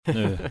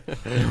Nu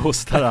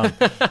hostar han.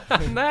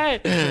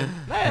 Nej.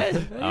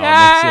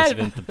 Ja, nu ses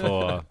vi inte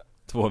på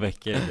 2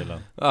 veckor, Dylan.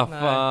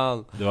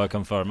 Fan. Du har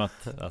konfirmat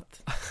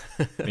att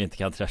vi inte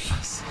kan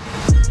träffas.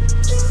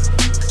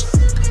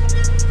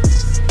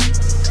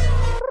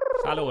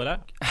 Hallå eller?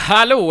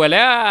 Hallå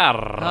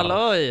eller?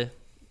 Halloj.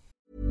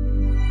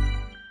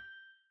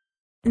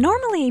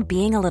 Normally,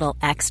 being a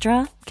little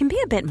extra can be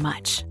a bit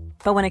much.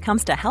 But when it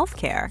comes to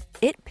healthcare,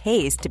 it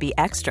pays to be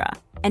extra.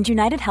 And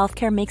United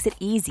Healthcare makes it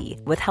easy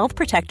with Health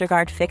Protector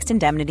Guard fixed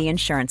indemnity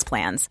insurance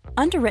plans.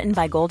 Underwritten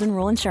by Golden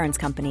Rule Insurance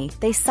Company,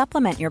 they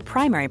supplement your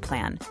primary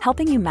plan,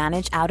 helping you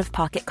manage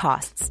out-of-pocket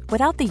costs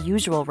without the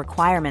usual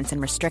requirements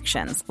and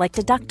restrictions like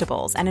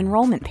deductibles and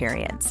enrollment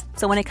periods.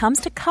 So when it comes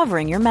to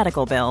covering your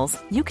medical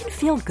bills, you can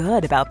feel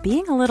good about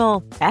being a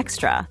little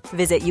extra.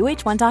 Visit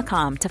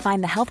uh1.com to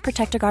find the Health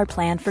Protector Guard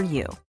plan for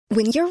you.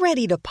 When you're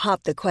ready to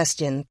pop the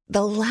question,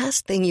 the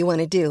last thing you want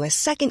to do is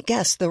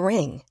second-guess the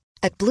ring.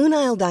 At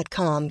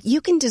BlueNile.com,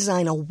 you can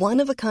design a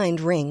one-of-a-kind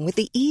ring with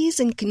the ease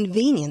and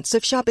convenience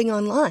of shopping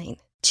online.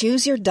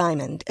 Choose your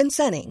diamond and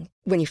setting.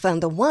 When you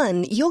find the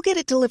one, you'll get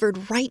it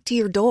delivered right to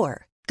your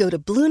door. Go to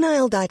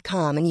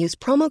BlueNile.com and use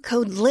promo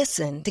code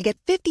LISTEN to get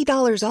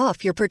 $50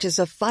 off your purchase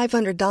of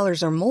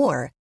 $500 or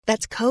more.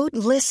 That's code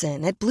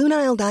LISTEN at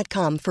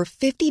BlueNile.com for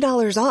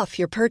 $50 off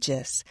your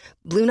purchase.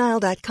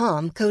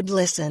 BlueNile.com, code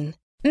LISTEN.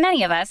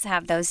 Many of us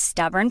have those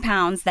stubborn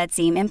pounds that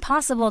seem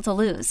impossible to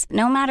lose,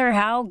 no matter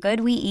how good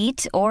we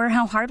eat or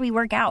how hard we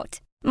work out.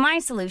 My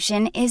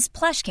solution is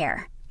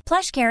PlushCare.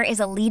 PlushCare is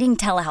a leading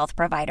telehealth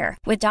provider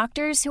with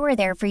doctors who are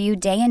there for you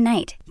day and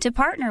night to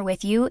partner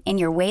with you in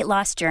your weight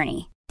loss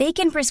journey. They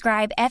can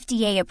prescribe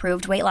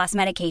FDA-approved weight loss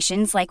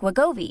medications like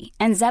Wegovy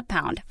and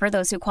Zepbound for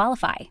those who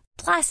qualify.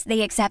 Plus,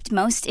 they accept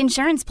most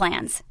insurance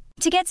plans.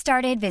 To get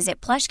started,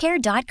 visit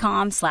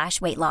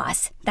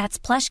plushcare.com/weightloss.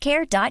 That's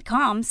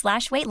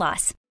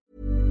plushcare.com/weightloss.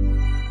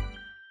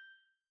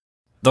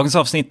 Dagens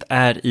avsnitt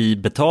är i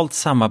betalt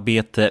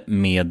samarbete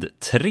med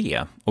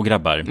 3. Och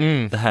grabbar,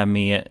 det här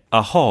med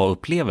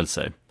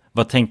aha-upplevelser.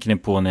 Vad tänker ni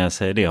på när jag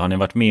säger det? Har ni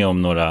varit med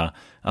om några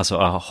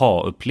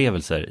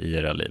aha-upplevelser i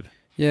era liv?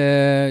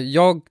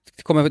 Jag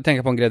kommer att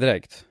tänka på en grej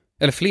direkt.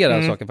 Eller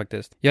flera saker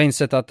faktiskt. Jag har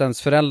insett att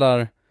ens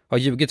föräldrar har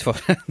ljugit för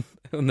en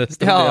under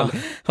stor del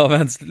av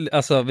ens...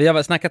 Alltså, vi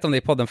har snackat om det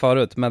i podden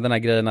förut, med den här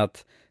grejen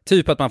att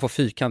typ att man får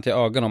fyrkant i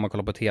ögonen om man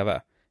kollar på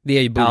tv. Det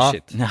är ju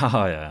bullshit.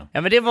 Ja,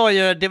 men det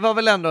var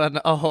väl ändå en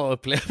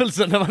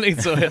aha-upplevelse när man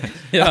insåg att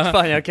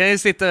fan, jag kan ju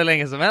sitta hur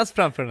länge som helst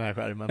framför den här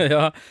skärmen.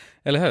 Ja,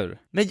 eller hur?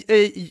 Men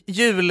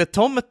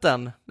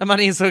jultomten, när man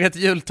insåg att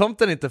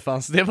jultomten inte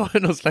fanns, det var ju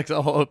någon slags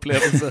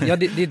aha-upplevelse. Ja,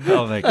 det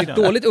är ett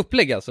dåligt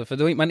upplägg alltså, för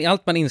då,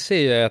 allt man inser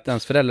ju är att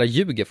ens föräldrar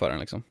ljuger för en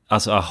liksom.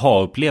 Alltså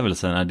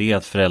aha-upplevelsen, är det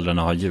att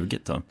föräldrarna har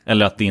ljugit då?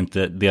 Eller att det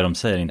inte, det de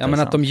säger inte är sant? Ja,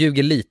 men att de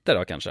ljuger lite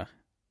då kanske.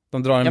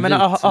 De drar en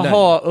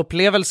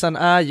aha-upplevelsen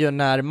är ju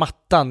när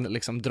mattan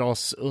liksom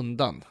dras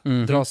undan,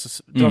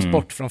 dras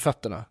bort från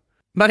fötterna.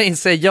 Man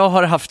inser, jag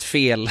har haft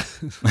fel.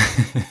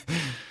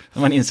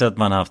 Man inser att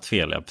man har haft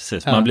fel, ja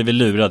precis. Man har blivit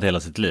lurad hela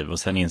sitt liv och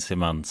sen inser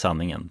man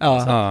sanningen.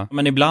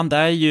 Men ibland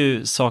är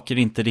ju saker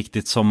inte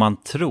riktigt som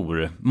man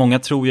tror. Många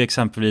tror ju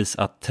exempelvis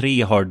att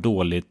 3 har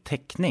dålig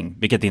täckning,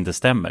 vilket inte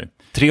stämmer.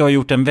 3 har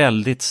gjort en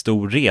väldigt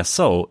stor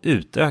resa och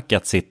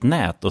utökat sitt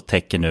nät och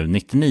täcker nu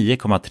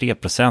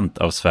 99,3%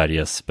 av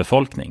Sveriges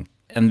befolkning.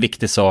 En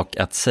viktig sak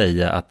att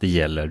säga att det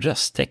gäller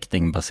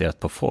rösttäckning baserat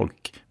på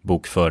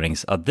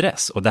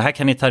folkbokföringsadress. Och det här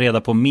kan ni ta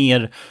reda på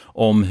mer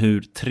om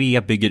hur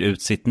 3 bygger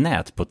ut sitt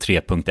nät på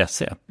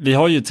 3.se. Vi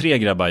har ju 3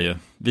 grabbar ju.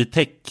 Vi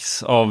täcks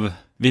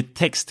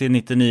till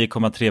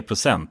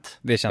 99,3%.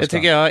 Det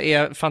tycker jag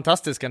är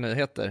fantastiska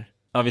nyheter.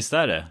 Ja, visst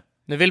är det.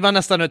 Nu vill man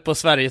nästan ut på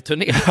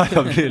Sverige-turné. Ja,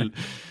 jag vill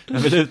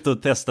ut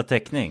och testa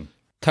täckning.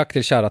 Tack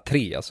till kära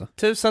 3 alltså.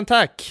 Tusen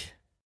tack.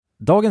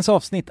 Dagens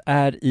avsnitt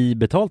är i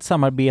betalt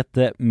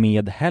samarbete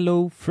med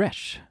Hello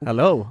Fresh.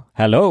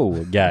 Hello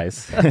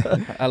guys.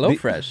 Hello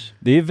Fresh.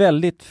 Det är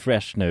väldigt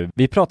fresh nu.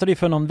 Vi pratade ju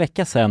för någon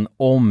vecka sedan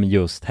om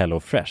just Hello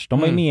Fresh. De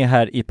var ju med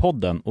här i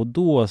podden och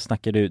då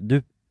snackade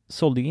du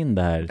sålde in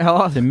det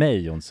här till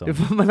mig, Jonsson. Det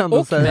får man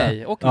ändå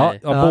säga. Och mig.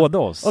 Ja, båda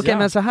oss. Okej,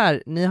 men så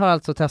här, ni har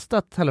alltså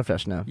testat Hello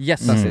Fresh nu?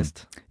 Yes.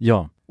 Sist.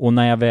 Ja, och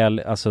när jag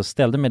väl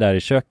ställde mig där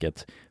i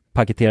köket,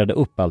 paketerade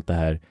upp allt det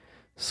här,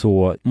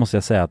 så måste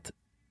jag säga att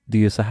det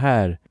är ju så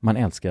här man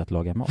älskar att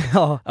laga mat.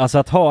 Ja. Alltså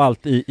att ha allt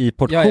i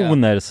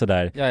portioner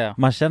sådär. Ja.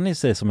 Man känner ju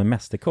sig som en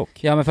mästerkock.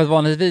 Ja, men för att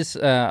vanligtvis,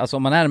 alltså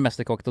om man är en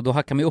mästerkock då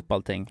hackar man ju upp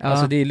allting. Ja.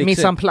 Alltså det är liksom...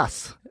 Mise en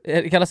place.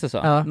 Kallas det så?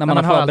 Ja, när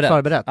man har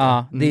förberett.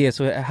 Ja, det är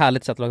så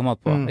härligt sätt att laga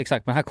mat på.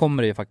 Exakt, men här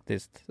kommer det ju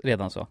faktiskt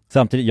redan så.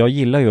 Samtidigt, jag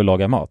gillar ju att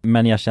laga mat,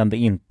 men jag kände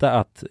inte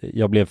att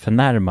jag blev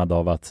förnärmad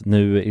av att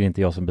nu är det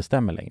inte jag som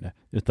bestämmer längre.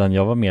 Utan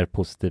jag var mer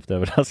positivt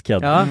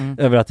överraskad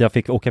över att jag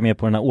fick åka med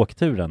på den här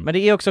åkturen. Men det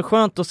är också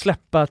skönt att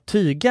släppa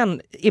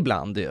tygen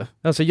ibland ju.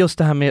 Alltså just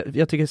det här med,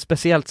 jag tycker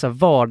speciellt så här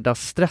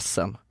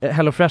vardagsstressen.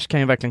 HelloFresh kan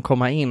ju verkligen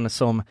komma in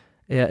som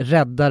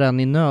räddaren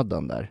i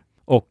nöden där.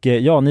 Och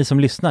ja, ni som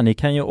lyssnar, ni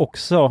kan ju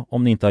också,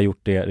 om ni inte har gjort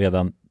det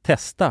redan,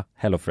 testa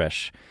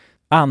HelloFresh.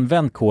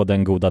 Använd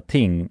koden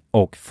GODATING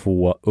och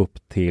få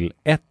upp till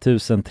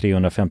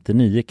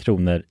 1359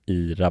 kronor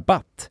i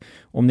rabatt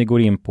om ni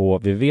går in på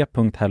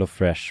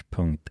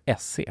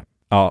www.hellofresh.se.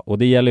 Ja, och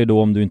det gäller ju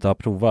då om du inte har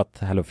provat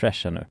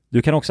HelloFresh ännu.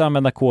 Du kan också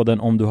använda koden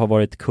om du har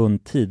varit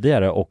kund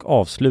tidigare och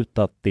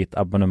avslutat ditt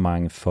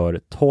abonnemang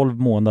för 12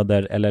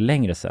 månader eller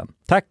längre sedan.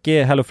 Tack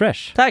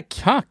HelloFresh!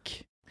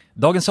 Tack!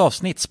 Dagens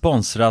avsnitt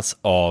sponsras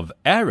av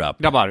AirUp.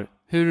 Grabbar,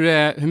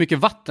 hur mycket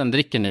vatten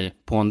dricker ni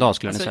på en dag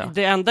skulle ni säga?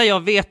 Det enda jag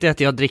vet är att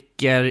jag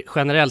dricker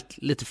generellt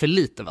lite för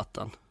lite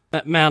vatten.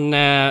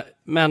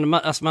 Men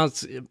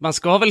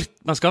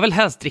man ska väl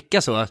helst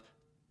dricka så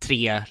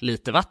 3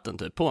 liter vatten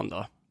typ på en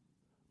dag.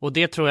 Och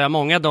det tror jag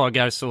många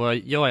dagar så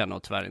gör jag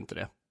nog tyvärr inte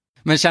det.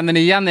 Men känner ni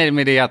igen er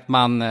med det att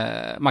man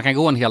kan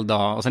gå en hel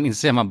dag och sen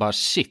inser man bara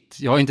shit,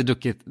 jag har inte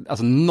druckit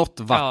alltså något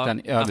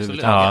vatten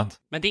överhuvudtaget. Ja.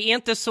 Men det är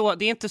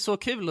inte så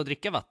kul att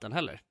dricka vatten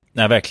heller.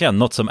 Nej, verkligen.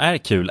 Något som är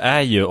kul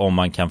är ju om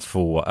man kan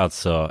få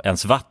alltså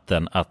ens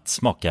vatten att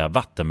smaka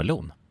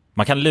vattenmelon.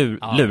 Man kan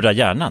lura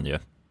hjärnan ju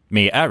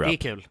med AirUp. Det är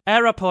kul.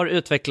 AirUp har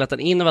utvecklat en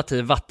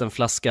innovativ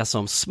vattenflaska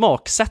som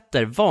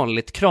smaksätter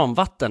vanligt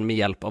kranvatten med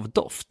hjälp av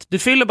doft. Du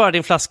fyller bara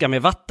din flaska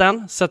med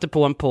vatten, sätter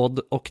på en podd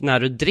och när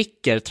du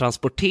dricker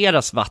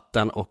transporteras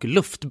vatten och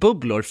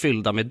luftbubblor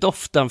fyllda med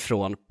doften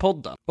från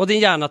podden. Och din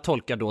hjärna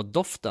tolkar då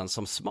doften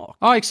som smak.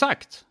 Ja,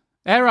 exakt.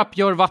 AirUp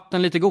gör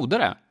vatten lite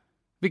godare,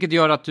 vilket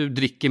gör att du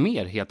dricker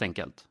mer helt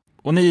enkelt.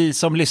 Och ni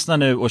som lyssnar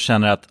nu och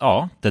känner att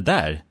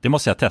det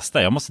måste jag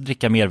testa. Jag måste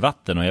dricka mer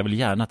vatten och jag vill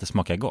gärna att det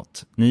smakar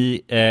gott.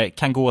 Ni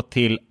kan gå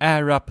till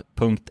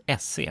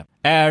airup.se.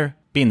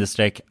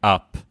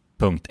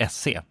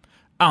 air-up.se.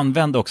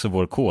 Använd också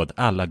vår kod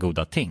alla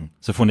goda ting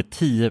så får ni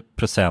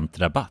 10%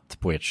 rabatt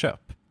på ert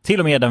köp. Till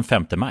och med den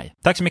 5 maj.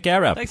 Tack så mycket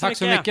AirUp. Tack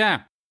så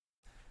mycket.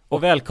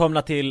 Och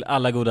välkomna till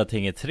Alla goda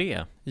ting i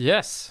 3.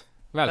 Yes,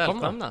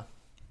 välkomna.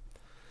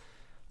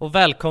 Och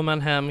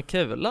välkommen hem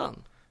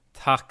Kulan.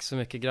 Tack så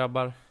mycket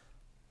grabbar.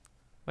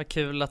 Vad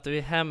kul att du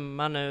är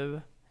hemma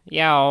nu.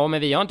 Ja,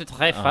 men vi har inte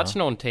träffats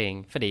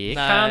någonting. För det är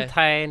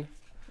karantän.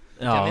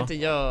 Det kan vi inte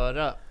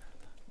göra.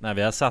 Nej,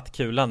 vi har satt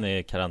Kulan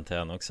i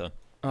karantän också.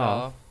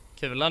 Ja.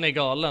 Kulan är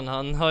galen.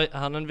 Han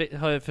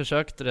har ju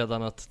försökt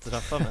redan att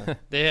träffa mig.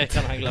 Det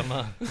kan han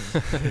glömma.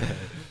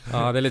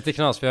 Ja, det är lite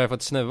knas. Vi har ju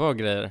fått snuva och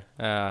grejer.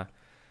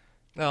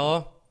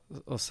 Ja.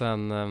 Och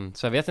sen,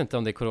 så jag vet inte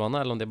om det är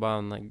corona eller om det är bara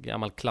en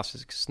gammal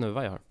klassisk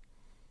snuva jag har.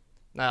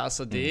 Nej,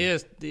 alltså det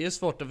är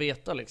svårt att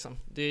veta liksom.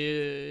 Det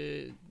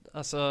är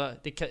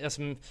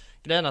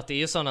grejen att det är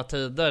ju sådana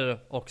tider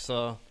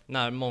också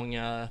när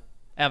många,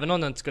 även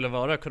om det inte skulle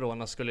vara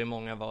corona, skulle ju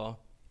många vara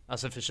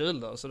alltså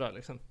förkylda och sådär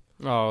liksom.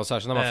 Ja, och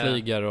särskilt när man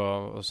flyger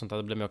och sånt där,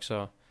 det blir man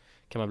också,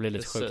 kan man bli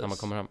lite sjuk när man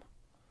kommer hem.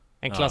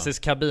 En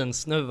klassisk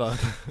kabinsnuva.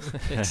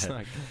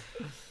 Exakt.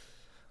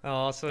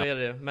 Ja, så är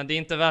det. Men det är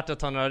inte värt att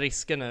ta några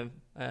risker nu,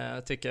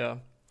 tycker jag.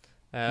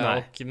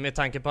 Och med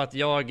tanke på att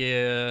jag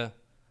är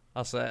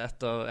alltså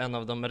en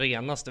av de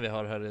renaste vi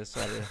har här i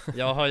Sverige.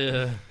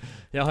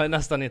 Jag har ju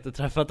nästan inte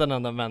träffat en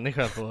enda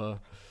människa på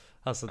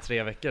alltså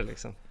 3 veckor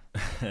liksom.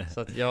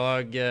 Så att Du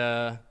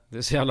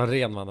är så jävla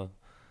ren, mannen.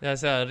 Jag är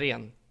så jävla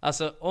ren.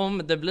 Alltså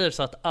om det blir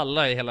så att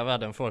alla i hela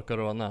världen får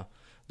corona,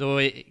 då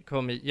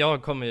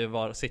kommer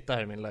ju sitta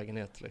här i min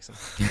lägenhet liksom.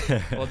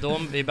 Och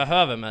vi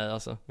behöver mig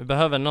alltså. Vi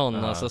behöver någon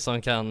alltså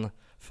som kan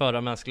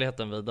föra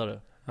mänskligheten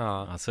vidare.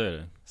 Ja, så är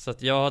det. Så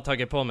att jag har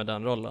tagit på mig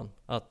den rollen,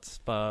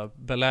 att bara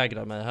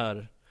belägra mig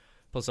här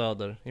på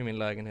Söder i min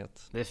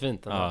lägenhet. Det är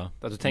fint ändå. Ja,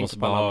 att du tänker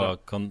på alla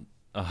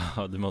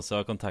andra. Du måste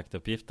ha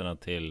kontaktuppgifterna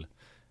till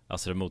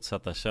alltså det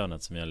motsatta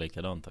könet som gör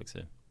likadant också.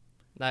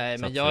 Nej,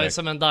 så men jag är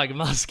som en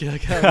dagmask.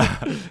 Jag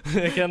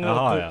kan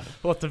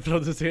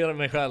återproducera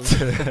mig själv.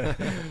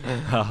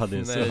 Ja, det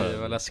är så. Nej,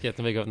 vad läskigt.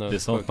 Det är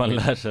sånt man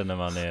lär sig när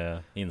man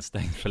är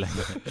instängd för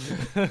länge.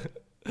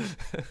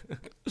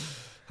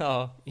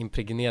 Ja.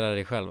 Impregnera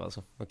dig själv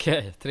alltså.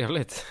 Okej,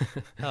 trevligt.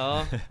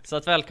 Ja, så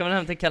att välkommen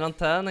hem till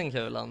karantänen,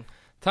 Kulan.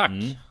 Tack.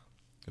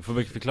 Du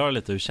får förklara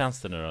lite, hur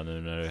känns det nu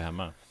när du är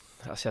hemma?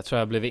 Alltså jag tror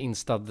jag blev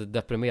instad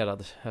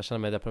deprimerad. Jag känner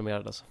mig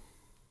deprimerad alltså.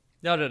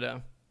 Gör du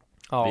det?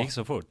 Ja. Det gick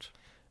så fort.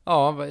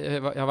 Ja,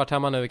 jag har varit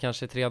hemma nu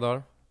kanske 3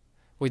 dagar.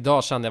 Och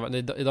idag kände jag,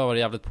 idag var det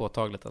jävligt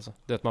påtagligt alltså.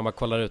 Du vet, man bara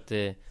kollar ut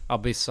i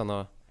abyssen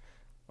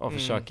och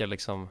försöker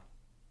liksom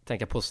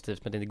tänka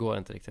positivt, men det går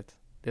inte riktigt.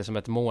 Det är som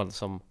ett moln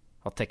som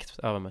har täckt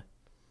över mig.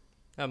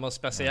 Ja, men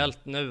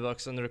speciellt nu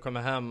också när du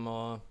kommer hem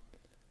och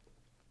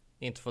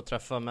inte får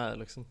träffa mig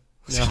liksom.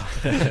 Ja.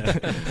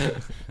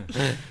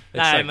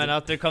 Nej, men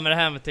att du kommer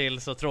hem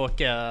till så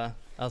tråkiga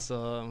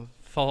alltså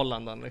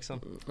förhållanden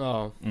liksom.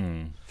 Ja.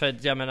 För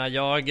jag menar,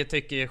 jag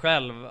tycker ju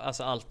själv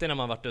alltså alltid när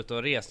man varit ute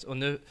och rest, och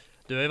nu,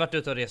 du har ju varit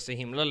ute och rest så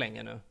himla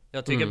länge nu.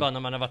 Jag tycker bara när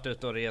man har varit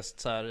ute och rest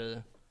så här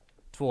i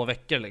 2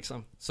 veckor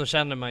liksom, så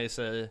känner man ju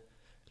sig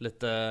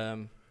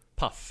lite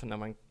paff när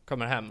man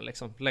kommer hem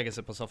liksom, lägger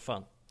sig på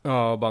soffan.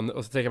 Ja,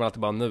 och så tänker man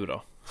alltid bara nu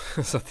då.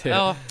 Så att det,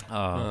 ja, det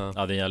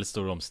är en jävligt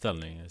stor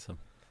omställning liksom.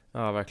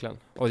 Ja, verkligen.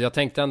 Och jag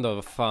tänkte ändå,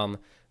 vad fan,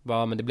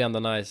 men det blir ändå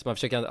nice. Man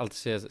försöker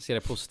alltid se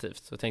det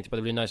positivt. Så jag tänkte på att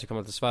det blir nice att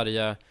komma till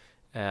Sverige,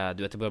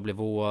 Du vet, det börjar bli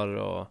vår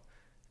och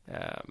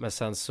men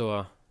sen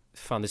så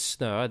fan, det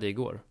snöade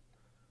igår.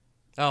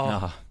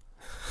 Ja.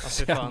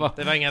 Alltså, fan,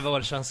 det var inga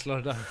vårkänslor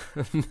där.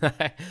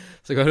 Nej,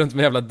 så går jag runt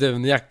med jävla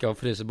dunjacka och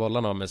fryser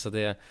bollarna av mig. Så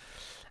det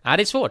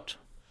är svårt.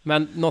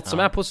 Men något som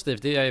är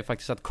positivt, det är ju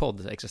faktiskt att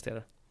COD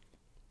existerar.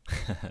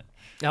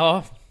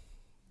 Ja,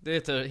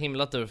 det är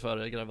himla tur för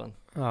dig, grabben.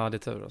 Ja, det är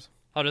tur alltså.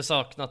 Har du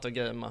saknat att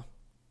gamea?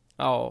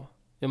 Ja,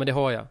 men det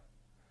har jag.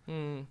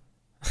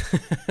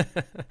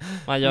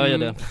 Man gör ju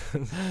det.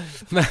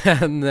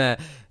 Men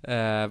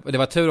det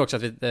var tur också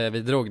att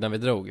vi drog när vi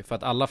drog. För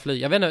att alla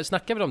flyg, jag vet inte,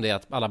 snackade vi om det?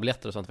 Att alla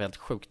biljetter och sånt var helt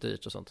sjukt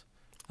dyrt och sånt.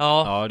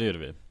 Ja, det gjorde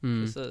vi.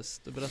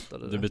 Precis, du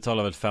berättade det. Du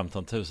betalar väl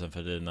 15 000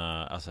 för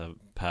dina, alltså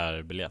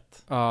per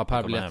biljett? Ja,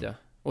 per biljett, ja.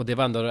 Och det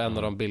var ändå en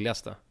av de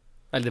billigaste.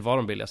 Eller det var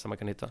de billigaste man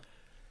kan hitta.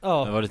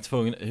 Ja.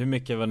 Men hur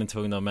mycket var ni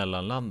tvungna att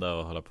mellanlanda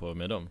och hålla på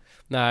med dem?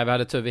 Nej, vi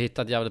hade tur, vi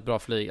hittade ett jävligt bra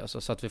flyg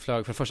alltså. Så att vi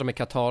flög för det första med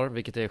Qatar,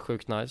 vilket är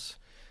sjukt nice.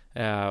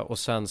 Och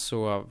sen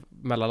så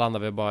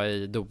mellanlandade vi bara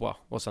i Doha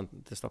och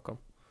sen till Stockholm.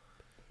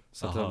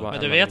 Så att det var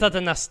men du vet att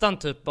det nästan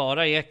typ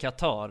bara är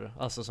Qatar,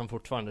 alltså, som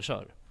fortfarande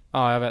kör?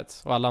 Ja, jag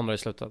vet. Och alla andra har ju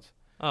slutat.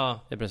 Ja.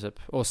 I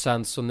princip. Och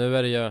sen så nu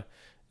är det ju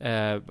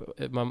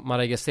man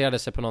registrerade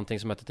sig på någonting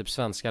som heter typ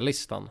svenska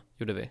listan,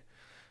 gjorde vi.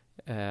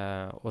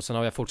 Och sen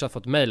har jag fortsatt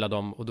fått mejla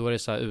dem. Och då är det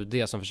så här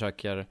UD som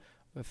försöker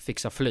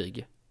fixa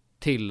flyg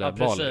till Bali.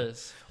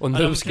 Precis. Och nu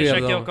de skrev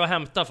försöker åka och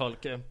hämta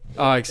folk.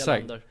 Ja,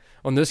 exakt.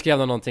 Och nu skrev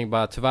de någonting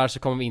bara, tyvärr så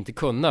kommer vi inte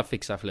kunna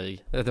fixa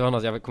flyg. Det var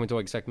något, jag kommer inte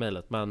ihåg exakt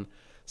mejlet, men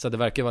så det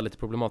verkar vara lite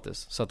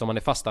problematiskt. Så att om man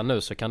är fast där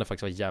nu så kan det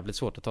faktiskt vara jävligt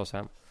svårt att ta sig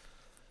hem.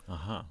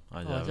 Aha,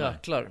 ja,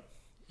 jäklar.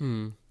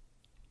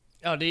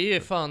 Ja, det är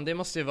ju fan, det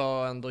måste ju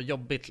vara ändå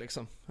jobbigt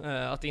liksom,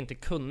 att inte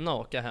kunna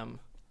åka hem.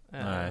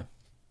 Nej,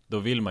 då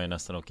vill man ju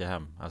nästan åka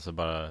hem. Alltså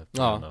bara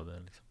av det,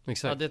 liksom.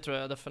 Exakt. Ja, det tror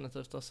jag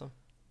definitivt alltså.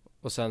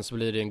 Och sen så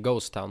blir det en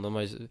ghost town. De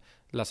har ju,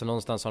 läser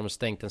någonstans har de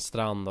stängt en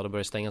strand och då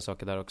börjar stänga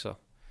saker där också.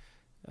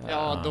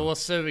 Ja, då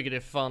suger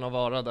det fan att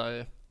vara där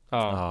ju.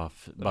 Ja,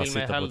 bara vill man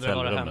sitta på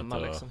hotellrummet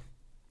och liksom.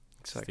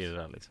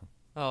 stirra liksom.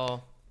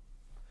 Ja.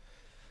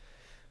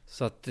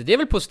 Så att det är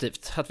väl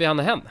positivt att vi hann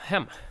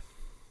hem.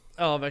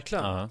 Ja,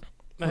 verkligen.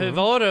 Men hur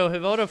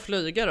var det att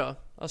flyga då?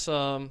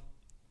 Alltså,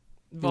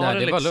 Nej,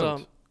 det liksom var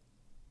lugnt.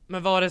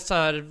 Men var det så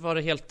här, var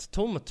det helt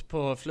tomt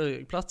på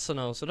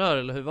flygplatserna och sådär,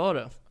 eller hur var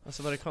det?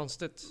 Alltså, var det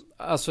konstigt?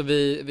 Alltså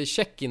vid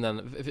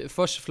check-inen,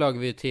 först flög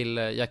vi till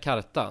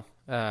Jakarta.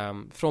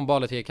 Från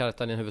Bali till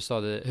Jakarta,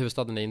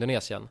 huvudstaden i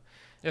Indonesien.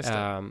 Just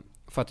det.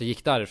 För att det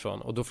gick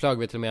därifrån. Och då flög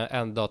vi till och med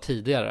en dag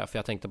tidigare. För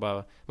jag tänkte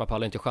bara, man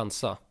pallar inte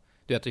chansa.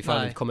 Du vet, ifall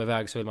man inte kommer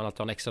iväg så vill man alltid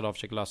ha en extra dag och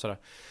försöka lösa det.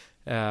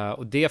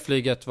 Och det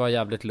flyget var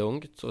jävligt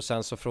lugnt. Och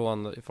sen så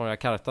från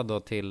Jakarta då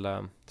till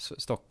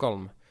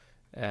Stockholm,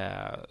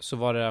 så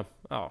var det,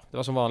 det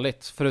var som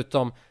vanligt.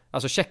 Förutom,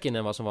 alltså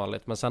check-inen var som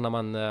vanligt. Men sen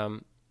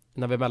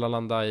när vi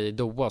mellanlandade i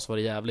Doha så var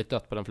det jävligt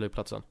dött på den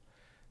flygplatsen.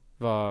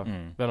 Jag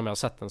vet inte om jag har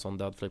sett en sån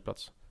död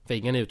flygplats. För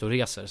ingen är ute och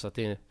reser, så att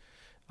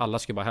alla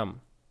ska bara hem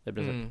i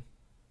princip.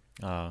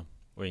 Ja,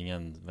 och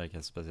ingen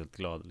verkar speciellt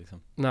glad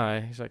liksom.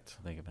 Nej, exakt.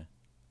 Jag tänker mig.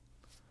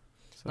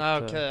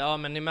 Nej, okej. Ja,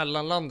 men ni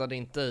mellanlandade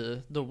inte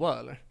i Doha,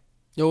 eller?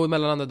 Jo, i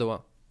mellanlandet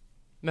Doha.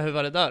 Men hur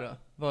var det där då?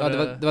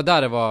 Det var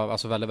där det var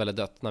alltså väldigt, väldigt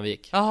dött när vi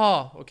gick.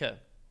 Jaha, okej.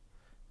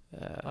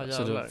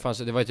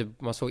 Så det var ju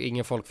typ, man såg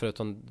ingen folk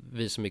förutom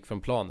vi som gick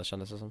från planen,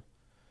 kändes det som.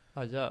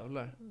 Ja,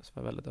 jävlar. Så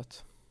var väldigt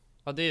dött.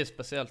 Ja, det är ju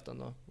speciellt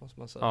ändå, måste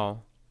man säga. Ja.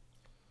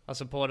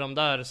 Alltså på de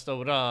där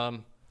stora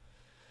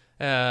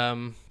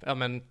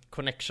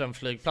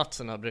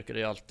connection-flygplatserna brukar det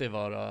ju alltid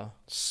vara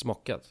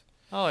smockat.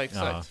 Ja,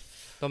 exakt.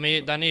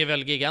 Den är ju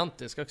väl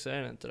gigantisk också,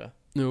 är den inte det?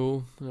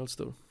 Jo, den är helt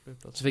stor.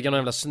 Så fick jag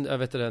någon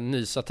jävla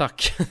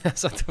nysattack. Jag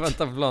satt och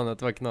väntade på planet,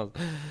 det var knas.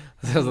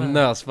 Så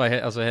nös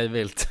bara, alltså hej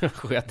vilt.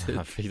 Sket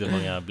ut. Fick du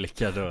många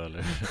blickar då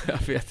eller?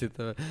 Jag vet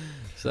inte.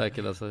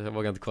 Säkert alltså, jag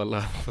vågar inte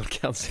kolla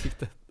folk i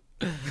ansiktet.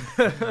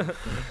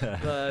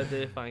 Nej,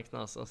 det är fan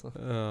knas alltså.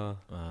 Ja.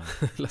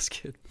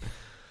 Läskigt.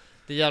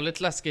 Det är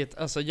jävligt läskigt.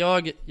 Alltså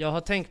jag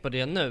har tänkt på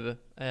det nu.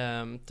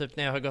 Typ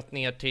när jag har gått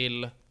ner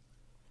till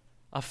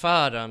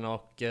affären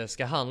och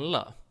ska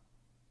handla.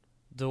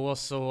 Då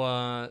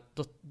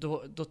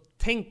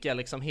tänker jag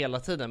liksom hela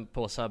tiden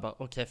på så här bara,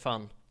 okej,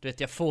 fan, du vet,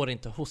 jag får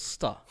inte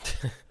hosta.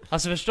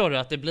 Alltså förstår du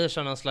att det blir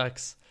så någon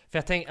slags, för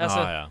jag tänker alltså,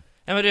 ja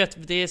men du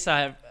vet, det är så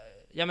här,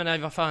 jag menar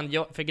vad fan,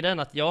 för grejen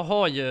att jag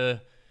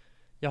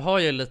har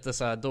ju lite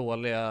så här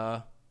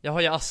dåliga, jag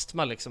har ju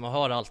astma liksom,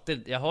 och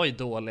jag har ju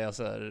dåliga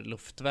så här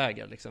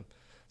luftvägar liksom.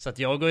 Så att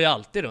jag går ju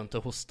alltid runt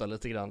och hostar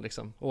lite grann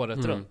liksom,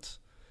 året runt.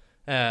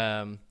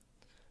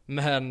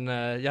 Men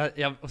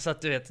så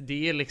att du vet,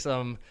 det är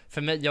liksom,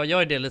 för mig, jag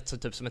gör det lite så,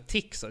 typ som ett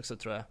tics också,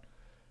 tror jag.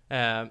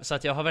 Så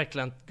att jag har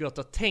verkligen gått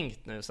och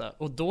tänkt nu så här,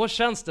 och då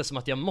känns det som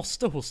att jag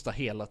måste hosta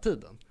hela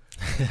tiden.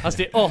 Alltså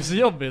det är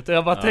asjobbigt, och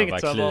jag bara tänkt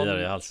så här, kliar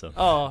i halsen.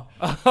 Ja,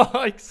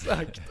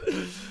 exakt.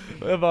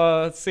 Och jag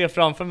bara ser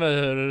framför mig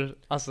hur,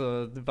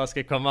 alltså det bara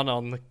ska komma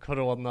någon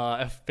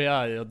corona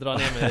FBI och dra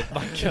ner mig i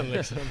backen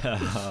liksom.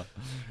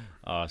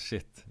 Ja,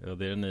 shit. Ja,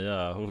 det är det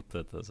nya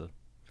hotet alltså.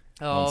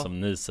 Någon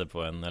som nyser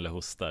på en eller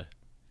hostar.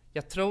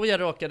 Jag tror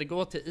jag råkade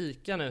gå till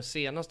ICA nu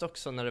senast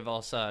också när det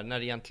var så här, när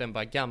det egentligen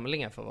bara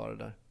gamlingar får vara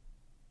där.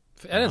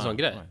 Är det en sån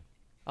grej?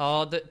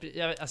 Ja,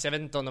 jag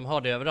vet inte om de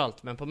har det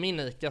överallt, men på min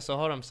ICA så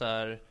har de så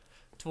här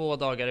 2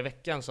 dagar i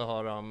veckan så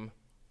har de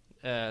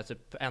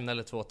typ 1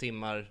 eller 2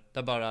 timmar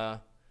där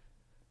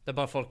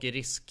bara folk i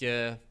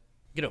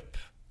riskgrupp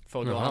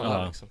får gå och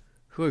handla liksom.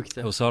 Sjukt.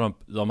 Och så har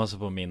de alltså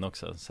på min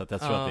också. Så att jag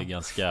tror att det är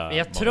ganska...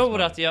 Jag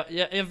tror att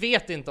jag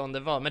vet inte om det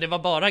var, men det var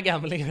bara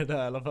gamlingar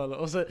där i alla fall.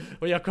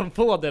 Och jag kom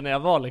på det när jag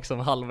var liksom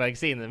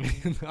halvvägs in i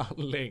min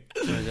handling.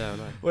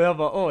 Och jag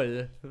bara,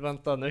 oj,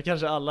 vänta, nu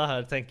kanske alla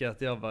här tänker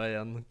att jag bara är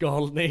en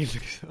galning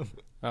liksom.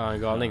 Ja,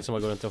 en galning som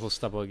har gått runt och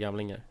hostar på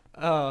gamlingar.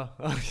 Ja,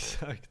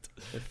 exakt.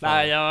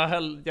 Nej,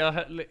 jag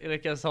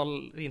lyckades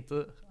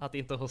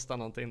inte hosta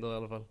någonting då i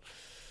alla fall.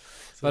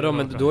 Vadå,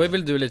 men då är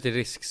väl du lite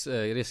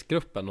i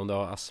riskgruppen om du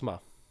har astma?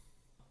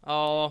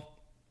 Ja,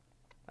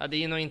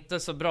 det är nog inte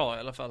så bra i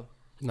alla fall.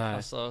 Nej.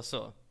 Alltså,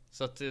 så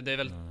att det är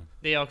väl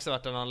det har också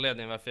varit en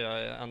anledning varför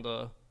jag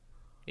ändå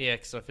är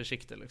extra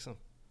försiktig liksom.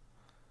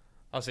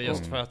 Alltså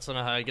just för att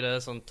såna här grejer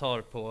som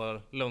tar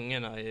på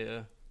lungorna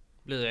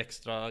blir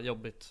extra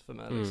jobbigt för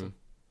mig liksom.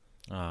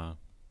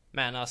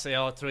 Men alltså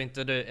jag tror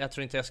inte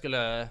jag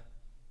skulle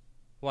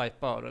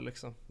wipa av det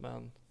liksom.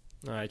 Men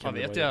nej,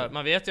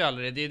 man vet ju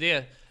aldrig. Det är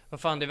det. Vad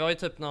fan, det var ju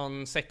typ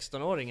någon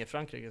 16-åring i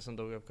Frankrike som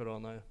dog av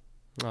corona.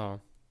 Ja.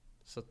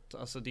 Så att,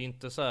 alltså det är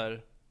inte så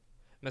här.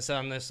 Men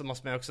sen så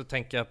måste man också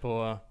tänka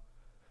på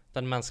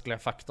den mänskliga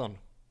faktorn.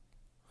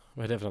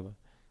 Vad är det för något?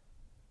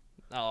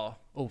 Ja,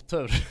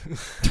 otur.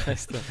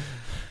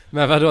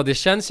 Men vadå, det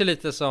känns ju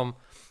lite som,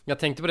 jag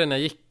tänkte på det när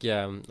jag gick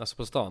alltså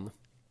på stan.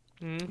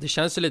 Det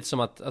känns ju lite som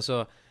att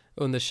alltså,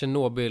 under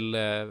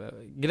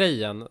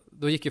Tjernobyl-grejen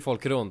då gick ju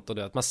folk runt och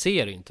det, man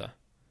ser ju inte.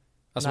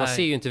 Alltså man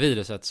ser ju inte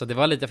viruset. Så det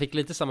var lite, jag fick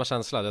lite samma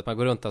känsla att man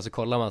går runt och så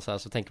kollar man så här,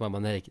 så tänker man bara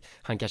nej,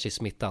 han kanske är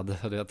smittad,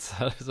 du vet, så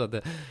här, så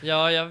det,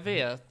 ja, jag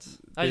vet.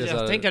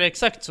 Jag tänker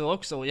exakt så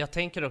också. Jag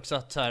tänker också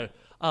att så här,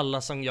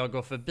 alla som jag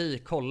går förbi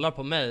kollar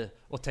på mig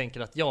och tänker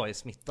att jag är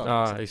smittad.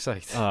 Ja, liksom.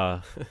 Exakt.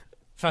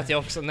 För att jag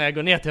också, när jag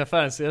går ner till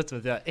affären ser ut som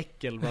att jag är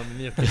äckel bara med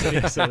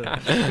mjukisar.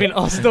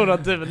 Min stora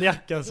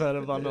dunjacka så är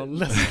det bara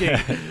någon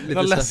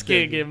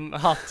läskig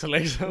hatt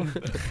liksom.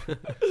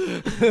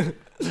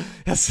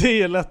 Jag ser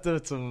ju lätt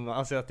ut som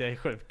alltså, att jag är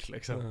sjuk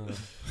liksom.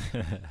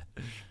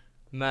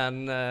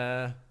 Men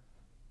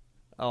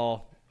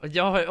ja,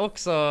 jag har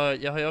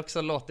ju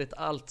också låtit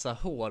allt så här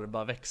hår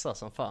bara växa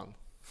som fan.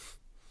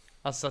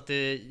 Alltså att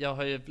jag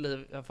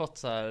har fått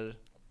så här,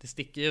 det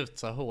sticker ut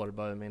så här hår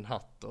bara i min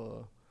hatt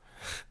och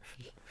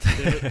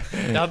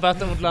jag har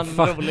börjat odla en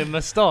rolig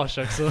mustasch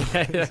också.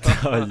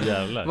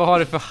 Jävlar. Vad har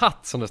du för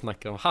hatt som du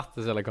snackar om? Hatt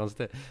är så jävla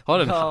konstigt. Har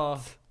du en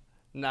hatt?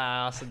 Nej,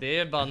 alltså det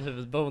är bara en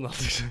huvudbonad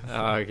liksom.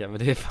 Ja, okej, men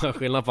det är fan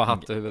skillnad på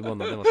hatt och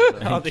huvudbonad, det måste jag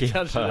säga. Ja, det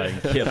kanske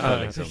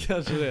är. Liksom.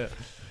 Kanske det.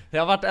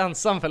 Jag har varit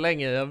ensam för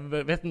länge. Jag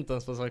vet inte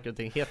ens vad saker och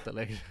ting heter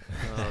längre.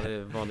 Ja, det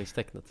är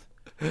varningstecknet.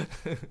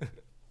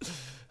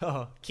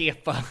 Ja,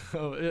 kepa.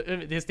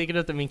 Det sticker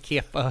ut i min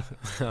kepa.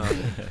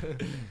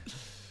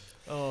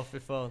 Ja, fy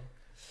fan.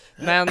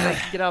 Men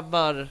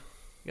grabbar.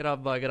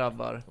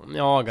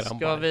 Ja,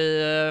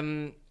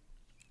 grabbar.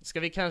 Ska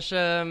vi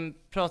kanske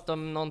prata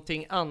om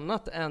någonting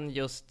annat än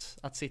just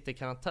att sitta i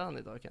karantän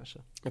idag kanske?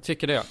 Jag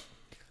tycker det.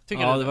 Det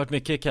har varit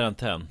mycket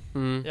karantän.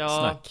 Ja.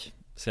 Snack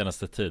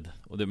senaste tid.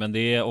 Men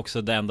det är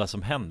också det enda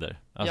som händer.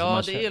 Alltså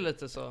ja, det är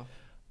lite så.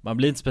 Man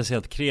blir inte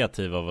speciellt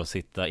kreativ av att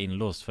sitta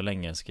inlåst för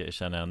länge,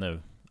 känner jag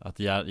nu. Att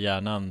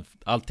hjärnan,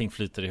 allting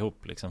flyter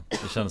ihop liksom.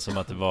 Det känns som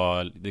att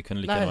det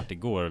kunde lika varit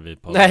igår vi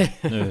på. Nej.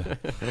 Nu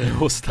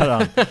hostar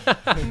han.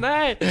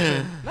 Nej.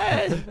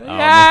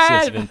 Ja, nu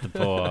ses vi inte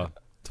på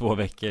 2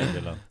 veckor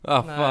Dylan.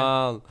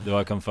 Fan. Du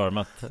har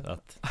confirmat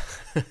att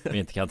vi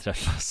inte kan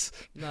träffas.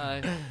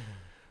 Nej,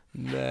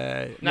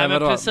 men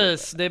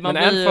precis. Men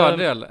en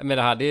fördel med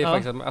det här, det är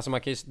faktiskt att alltså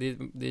man kan ju,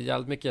 det är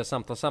jävligt mycket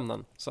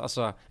samtalsämnen. Så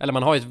alltså, eller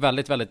man har ju ett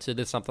väldigt, väldigt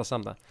tydligt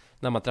samtalsämne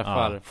när man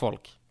träffar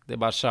folk. Det är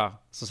bara så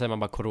säger man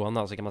bara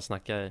corona, så kan man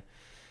snacka i.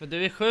 Men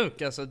du är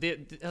sjuk alltså.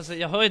 Alltså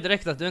jag hör ju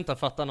direkt att du inte har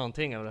fattat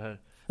någonting av det här.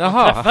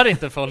 Jaha. Träffar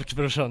inte folk,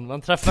 brorsan.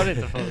 Man träffar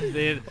inte folk.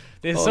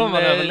 Det är så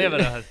man överlever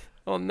det här.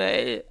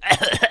 Nej.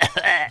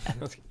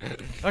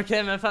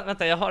 Okej, men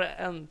vänta, jag har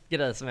en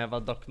grej som jag bara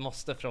dock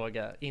måste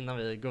fråga innan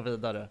vi går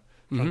vidare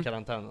från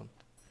karantänen.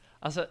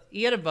 Alltså,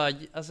 är det bara,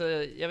 alltså,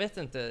 jag vet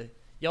inte.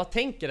 Jag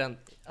tänker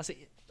alltså,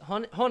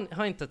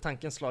 har inte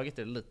tanken slagit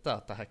er lite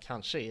att det här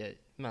kanske är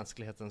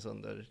mänsklighetens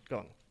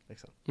undergång?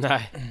 Liksom?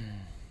 Nej.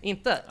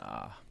 Inte?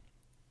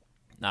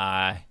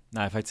 Nej,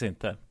 faktiskt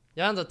inte.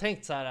 Jag har ändå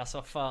tänkt så här,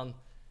 alltså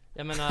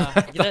jag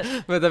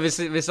menar Vänta,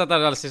 vi satt där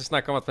alldeles och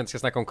snackade om att man inte ska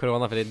snacka om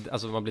corona för det,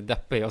 alltså man blir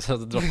deppig och så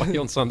droppar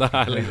Jonsson det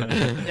här liksom.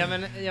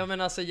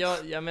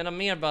 jag menar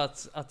mer bara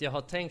att jag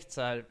har tänkt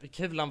så här,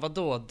 Kulan,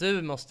 vadå?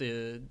 Du måste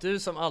ju,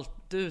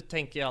 du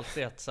tänker ju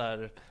alltid att så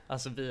här,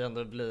 alltså vi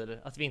ändå blir,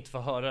 att vi inte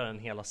får höra den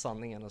hela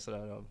sanningen och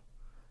sådär av,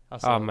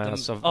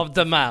 alltså, av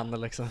the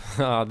man liksom.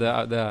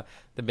 Ja,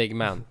 the big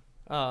man.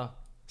 Ja.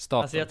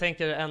 staten. Alltså jag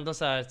tänker ändå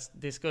så här,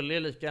 det skulle ju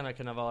lika gärna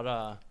kunna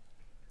vara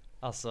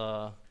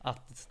alltså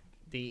att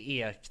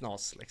det är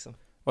knas liksom.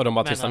 Och de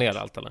bara tystar ner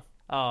allt eller?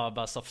 Ja,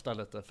 bara softa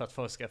lite för att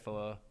folk ska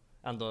få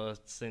ändå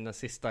sina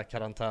sista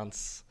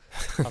karantäns,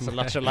 alltså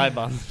Lattjo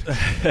Lajban.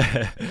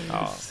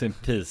 Ja. Sin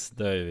peace,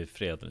 då är vi i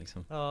fred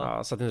liksom.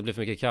 Ja, så att det inte blir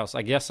för mycket kaos.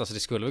 I guess, alltså det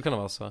skulle väl kunna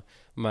vara så.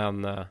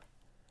 Men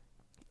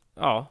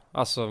ja,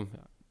 alltså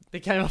det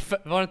kan ju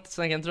var det inte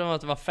så jag tror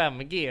att det var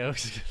 5G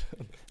också.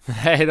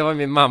 Nej, det var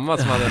min mamma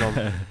som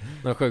hade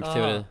någon sjuk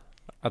teori.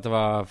 Att det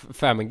var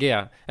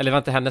 5G. Eller det var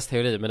inte hennes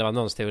teori, men det var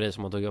någons teori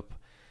som hon tog upp.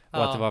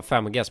 Och att det var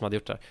 5G som hade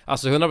gjort det.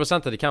 Alltså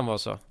 100% det kan vara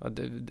så.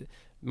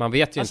 Man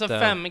vet ju alltså inte.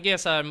 Alltså 5G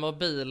så här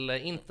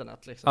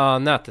mobilinternet liksom. Ja,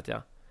 nätet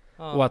ja.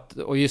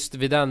 Och just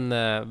vid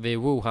vid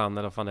Wuhan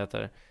eller vad fan det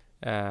heter,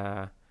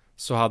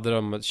 så hade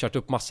de kört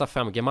upp massa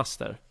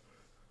 5G-master.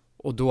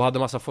 Och då hade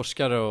massa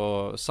forskare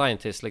och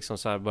scientists liksom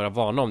så här börjat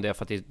varna om det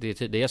för att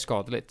det är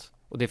skadligt.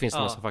 Och det finns det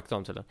massa fakta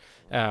om till det.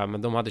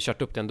 Men de hade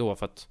kört upp det ändå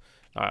för att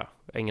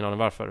ingen aning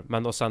varför.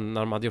 Men och sen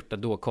när de hade gjort det,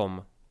 då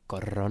kom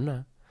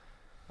corona.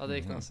 Ja, det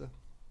är knasigt.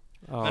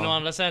 Men å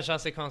andra sidan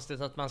känns det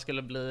konstigt att man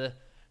skulle bli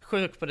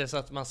sjuk på det så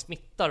att man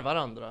smittar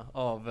varandra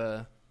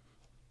av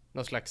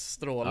någon slags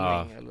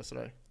strålning eller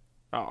sådär.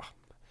 Ja,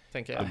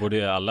 tänker jag. Då borde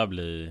ju alla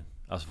bli,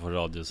 alltså få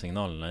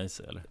radiosignalerna i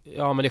sig eller?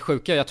 Ja, men det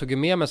sjuka, jag tog ju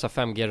med mig så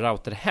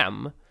 5G-router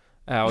hem.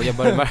 Och jag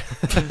började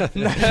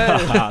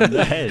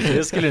nej,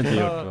 det skulle inte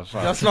gjort.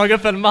 Jag slog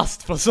upp en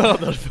mast på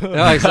Söder.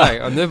 Ja,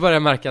 exakt. Och nu börjar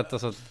jag märka att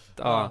alltså,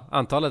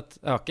 antalet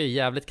ökar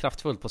jävligt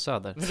kraftfullt på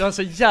Söder. Men det var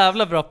så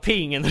jävla bra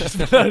ping när du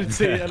spelar ut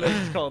sig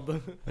eller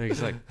kod.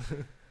 Exakt.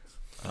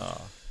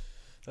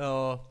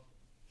 Ja,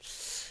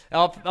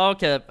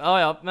 okej.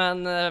 Ja,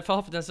 men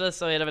förhoppningsvis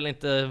så är det väl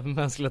inte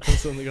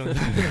mänsklighetens undergång.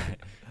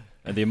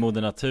 Det är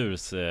moder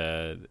naturs,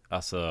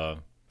 alltså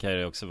kan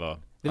det också vara.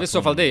 Det är i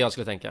så fall det jag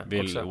skulle tänka.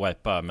 Vill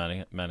wipa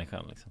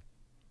människan liksom.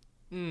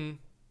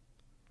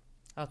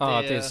 Att det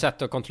är ett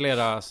sätt att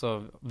kontrollera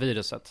alltså,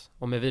 viruset.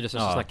 Och med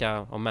viruset så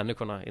snackar om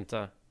människorna,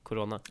 inte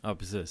corona. Ja,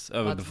 precis.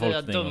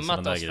 Överbefolkning och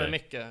sådana där grejer. För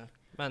mycket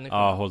människor.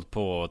 Ja, hållit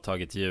på och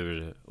tagit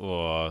djur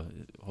och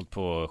hållit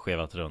på och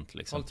skevat runt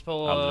liksom. Hållit på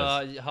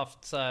och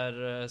haft så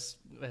här,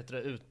 vad heter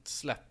det,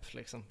 utsläpp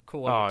liksom.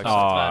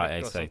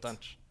 Kolkraftverk och sånt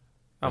där.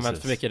 Använt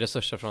för mycket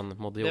resurser från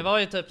Moder Jord. Det var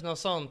ju typ något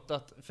sånt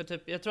att, för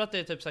typ, jag tror att det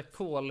är typ så här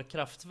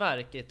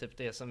kolkraftverk är typ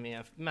det som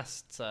är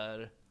mest så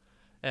här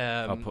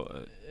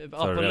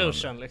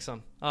pollution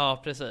liksom.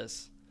 Ja,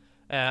 precis.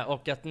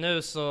 Och att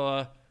nu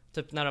så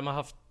typ när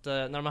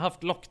de har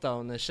haft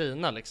lockdown i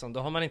Kina liksom, då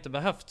har man inte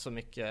behövt så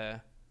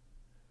mycket.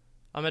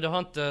 Ja, men då har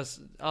inte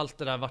allt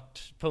det där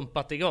varit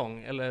pumpat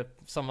igång eller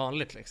som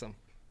vanligt liksom.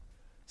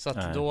 Så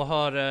att då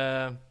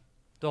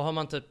har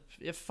man typ,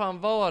 fan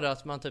var det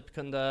att man typ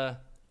kunde.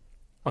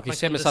 Man kan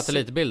se med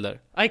satellitbilder.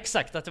 Ja,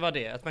 exakt, att det var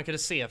det. Att man kunde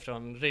se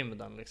från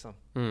rymden liksom.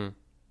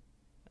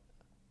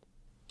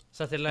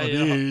 Så att det lär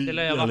ju det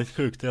lär väldigt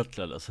sjukt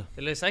egentligen alltså.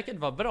 Det lär säkert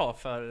vara bra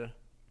för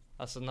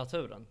alltså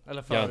naturen.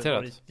 Eller för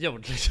vår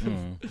jord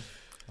liksom.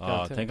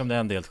 Ja, tänk om det är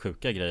en del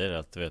sjuka grejer.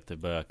 Att du vet, det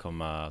börjar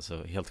komma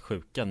alltså, helt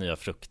sjuka nya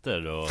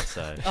frukter och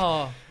så här.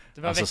 Ja,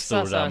 det var alltså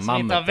växa så här, som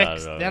inte har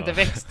växt. Det har inte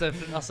växt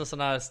alltså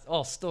såna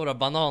här stora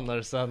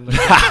bananer sen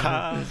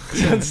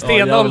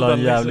stenåldern.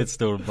 En jävligt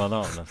stor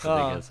banan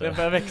alltså, det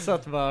börjar växa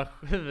att bara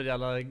hur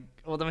jävla.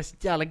 Och de är så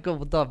jävla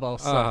goda bara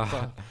och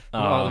söta. Det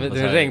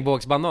är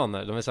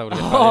regnbågsbananer. De är så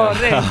olika. Ja,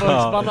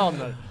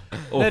 regnbågsbananer.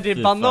 Nej, det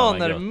är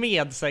bananer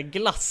med så här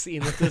glass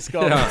inuti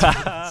skalet.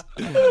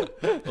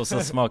 Och så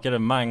smakar det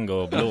mango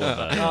och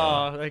blåbär.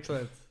 Ja,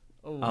 exakt.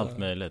 Allt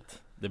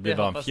möjligt. Det blir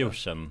bara en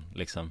fusion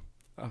liksom.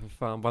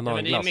 Fan,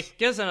 bananglass. Men det är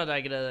mycket sådana där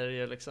grejer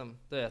ju liksom.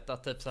 Du vet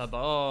att typ så här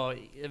bara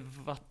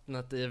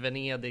vattnet i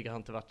Venedig har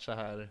inte varit så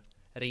här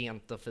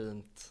rent och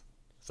fint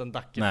sen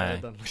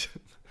Dackefejden.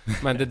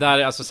 Men det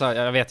där alltså så här,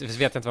 jag vet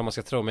inte vad man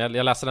ska tro, men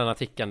jag läste den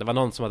artikeln. Det var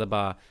någon som hade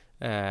bara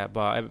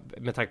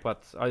med tanke på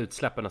att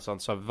utsläppen och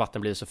sånt, så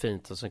vatten blir så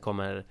fint och sen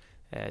kommer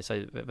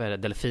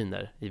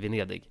delfiner i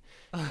Venedig.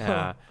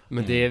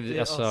 Men det är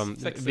alltså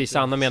vissa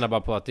andra menar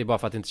bara på att det är bara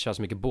för att det inte kör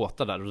så mycket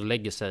båtar där och då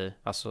lägger sig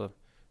alltså,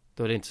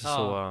 då är det inte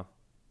så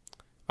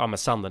men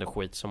sanden är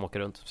skit som åker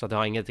runt, så att det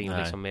har ingenting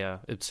liksom med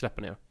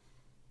utsläppen att göra.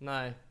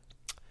 Nej.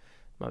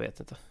 Man vet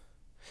inte.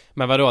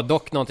 Men vadå,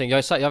 dock någonting. Jag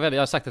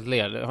har sagt det till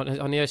er.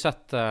 Har ni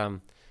sett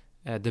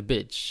The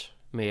Beach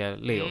med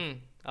Leo?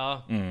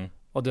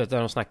 Och du vet, där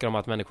de snackar om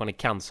att människan är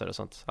cancer och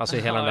sånt. Alltså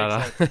i hela den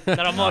där.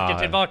 När de åker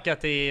tillbaka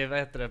till, vad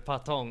heter det,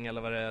 Patong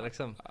eller vad det är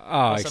liksom.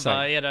 Ja, och så exakt.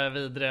 bara är det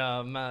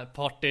vidriga med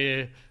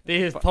party. Det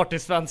är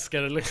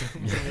partysvenskar liksom.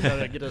 Som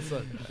gör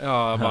grisar.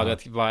 Ja, bara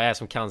det bara är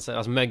som cancer.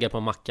 Alltså mögel på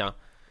en macka.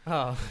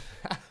 Ja.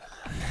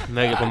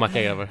 Mögel på en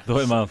macka över. Då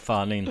är man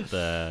fan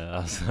inte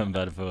alltså en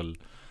värdefull.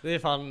 Det är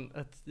fan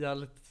ett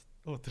jävligt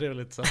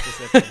otrevligt sätt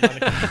att se på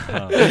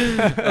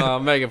människor. Ja,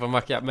 mögel på en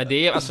macka. Men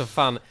det är alltså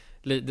fan.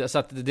 Så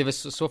att det är väl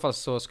så fall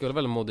så skulle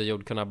väl Moder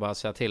Jord kunna bara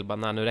säga till bara,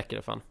 nej nu räcker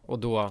det fan. Och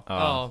då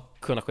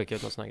kunna skicka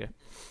ut någon sån här grej.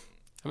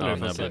 När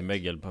jag blir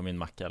mögel på min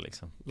macka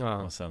liksom.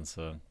 Ja. Och sen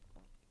så.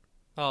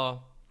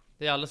 Ja.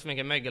 Det är alldeles för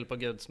mycket mögel på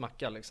Guds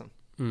macka liksom.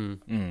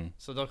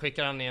 Så då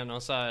skickar han ner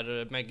någon så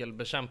här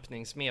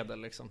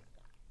mögelbekämpningsmedel liksom.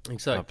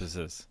 Exakt. Ja,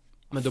 precis.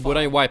 Men då borde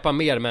han ju wipa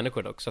mer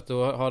människor dock. Så att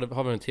då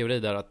har vi en teori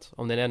där att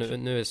om det är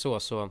nu är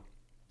så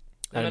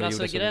men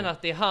alltså grejen är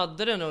att det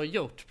hade det nog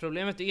gjort.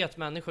 Problemet är att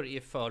människor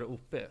är för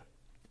OP.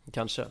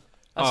 Kanske.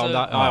 Alltså,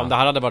 om det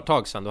här hade varit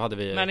tag sen, då hade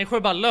vi... Människor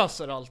bara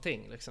löser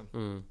allting liksom.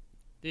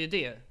 Det är ju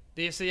det.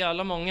 Det är så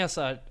jävla många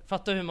så här.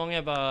 Fatta hur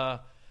många bara...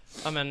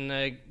 Ja men...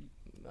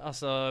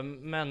 Alltså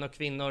män och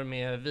kvinnor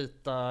med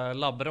vita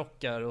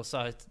labbrockar och så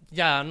här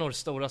hjärnor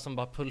stora som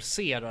bara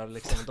pulserar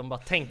liksom. De bara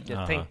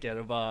tänker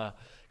och bara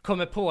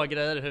kommer på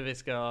grejer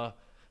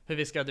hur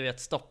vi ska du vet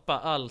stoppa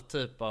all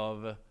typ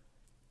av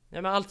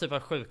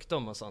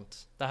sjukdom och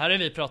sånt. Det här har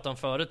vi pratat om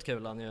förut,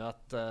 Kulan, ju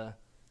att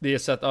det är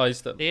sätt,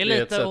 just det. Det är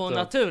lite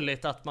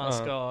onaturligt att man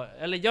ska,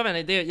 eller jag vet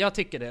inte, jag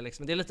tycker det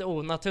liksom. Det är lite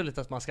onaturligt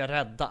att man ska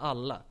rädda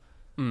alla.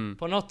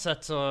 På något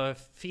sätt så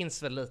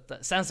finns väl lite.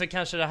 Sen så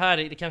kanske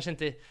det kanske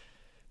inte.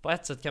 På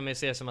ett sätt kan man ju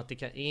se det som att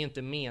det är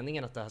inte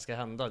meningen att det här ska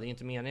hända. Det är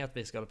inte meningen att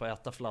vi ska hålla på att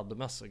äta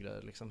fladdermöss och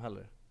grejer liksom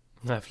heller.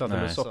 Nej,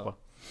 fladdermössoppa.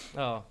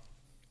 Ja.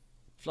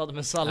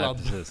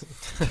 Fladdermössallad.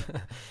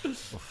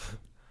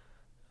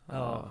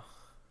 Ja.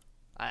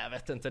 Nej, jag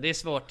vet inte. Det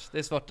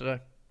är svårt det där.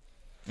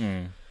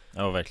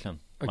 Ja, verkligen.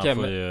 Man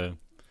får ju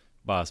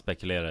bara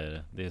spekulera i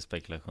det. Det är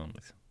spekulation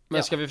liksom.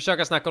 Men ska vi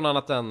försöka snacka om något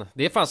annat än...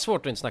 Det är fan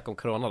svårt att inte snacka om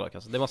corona dock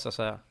alltså. Det måste jag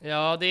säga.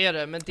 Ja, det är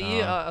det. Men det är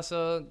ju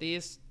alltså...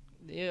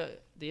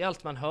 Det är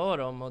allt man hör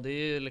om. Och det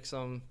är ju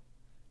liksom...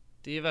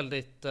 Det är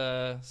väldigt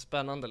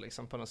spännande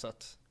liksom på något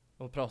sätt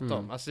att prata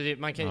om. Alltså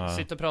man kan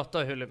sitta och prata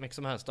hur mycket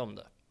som helst om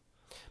det.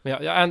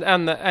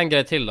 Men en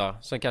grej till då.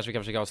 Sen kanske vi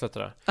kan försöka avsluta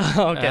det.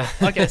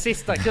 Okej,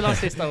 sista. Kul att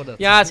sista ordet.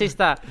 Ja,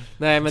 sista.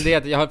 Nej, men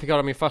det jag fick höra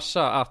av min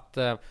farsa att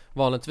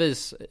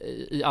vanligtvis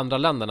i andra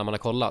länder när man har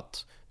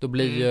kollat, då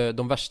blir ju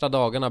de värsta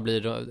dagarna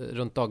blir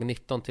runt dag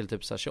 19 till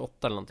typ så här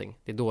 28 eller någonting.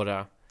 Det är då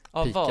det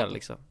pikar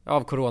liksom.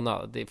 Av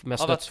corona. Det är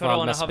mest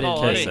dödsfall, mest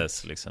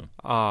cases liksom.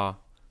 Ja,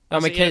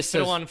 alltså men cases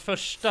från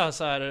första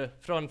så här,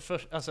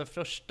 alltså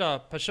första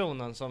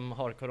personen som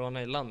har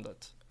corona i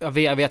landet. Jag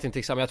vet inte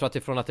exakt, men jag tror att det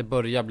är från att det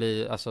börjar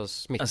bli alltså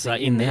smitta alltså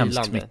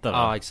inhemsk smitta.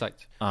 Ja,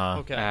 exakt.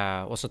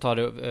 Okay. Och så tar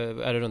det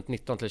är det runt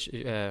 19 till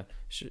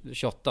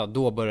 28,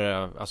 då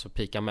börjar det alltså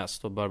pika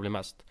mest och börjar bli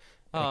mest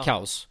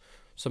kaos.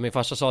 Så min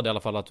farsa sa det i alla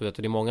fall att du vet,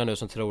 det är många nu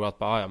som tror att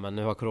ja, men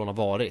nu har corona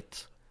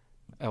varit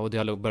och det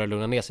har börjat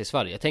lugna ner sig i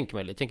Sverige. Tänker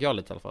jag lite i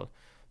alla fall.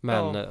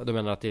 Men då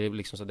menar att det är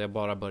liksom så att det har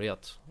bara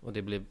börjat och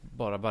det blir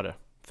bara värre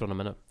från och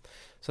med nu.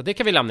 Så det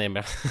kan vi lämna in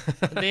med.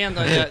 Det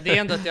är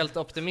ändå ett helt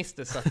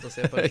optimistiskt sätt att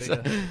se på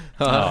det.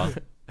 Ja,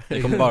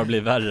 det kommer bara bli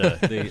värre.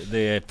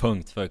 Det är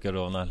punkt för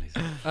corona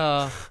liksom.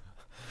 Ja.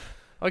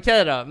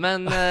 Okej då,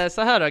 men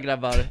så här då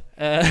grabbar.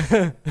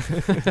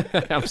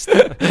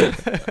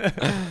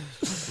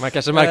 Man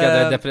kanske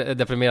märker att jag är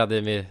deprimerad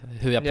i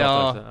hur jag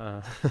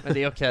pratar. Men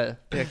det är okej.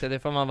 Det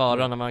får man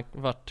vara när man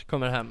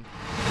kommer hem.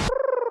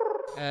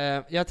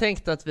 Jag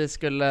tänkte att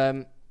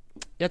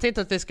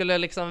vi skulle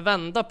liksom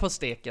vända på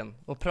steken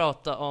och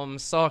prata om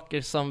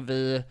saker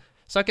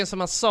som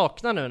man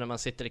saknar nu när man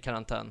sitter i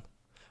karantän.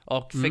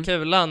 Och för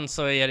Kulan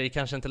så är det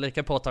kanske inte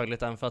lika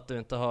påtagligt än för att du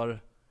inte har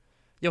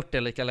gjort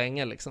det lika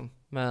länge liksom.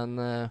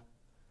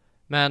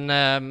 Men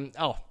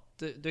ja,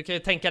 du kan ju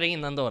tänka dig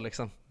in ändå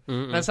liksom.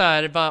 Men så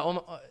här,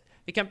 bara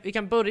vi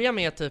kan börja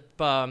med typ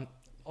bara,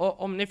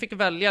 om ni fick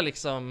välja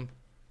liksom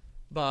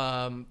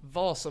bara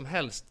vad som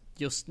helst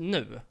just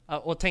nu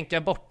och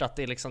tänka bort att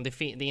det är liksom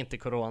det är inte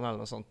corona eller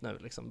något sånt nu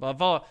liksom.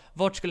 Bara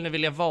vart skulle ni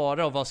vilja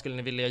vara och vad skulle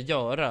ni vilja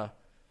göra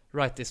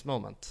right this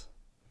moment?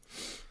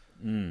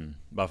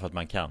 Bara för att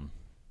man kan.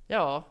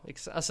 Ja,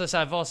 alltså så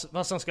här,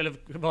 vad som skulle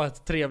vara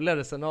ett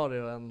trevligare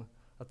scenario än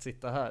att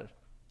sitta här.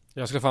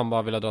 Jag skulle fan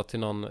bara vilja dra till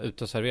någon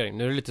uteservering.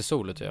 Nu är det lite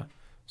soligt ju.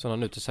 Så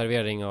någon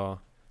uteservering och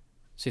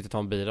sitta och ta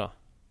en bira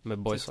med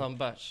boys. Sitta en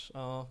bärs.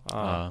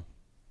 Ja.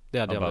 Det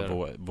hade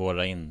jag bara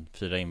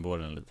fira in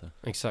våren lite.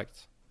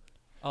 Exakt.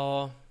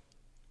 Ja.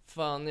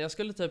 Fan, jag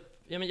skulle typ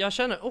jag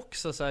känner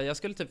också så här, jag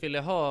skulle typ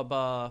vilja ha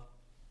bara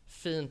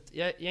fint.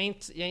 Jag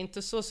är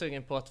inte så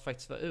sugen på att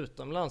faktiskt vara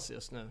utomlands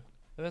just nu.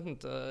 Jag vet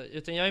inte,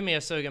 utan jag är mer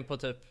sugen på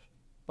typ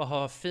bara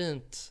ha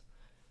fint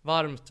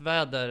varmt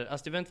väder.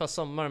 Alltså det behöver inte vara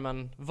sommar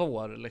men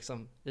vår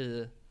liksom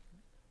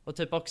och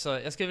typ också,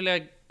 jag skulle vilja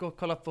gå och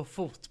kolla på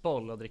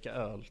fotboll och dricka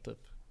öl typ.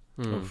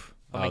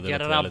 Ja,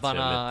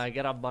 grabbarna.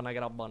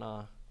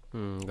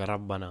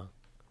 Grabbarna.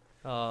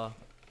 Ja,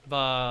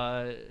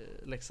 bara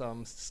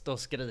liksom stå och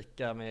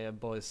skrika med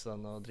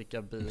boysen och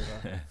dricka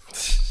bira.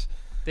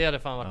 Det hade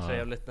fan varit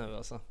trevligt nu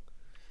alltså.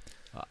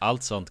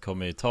 Allt sånt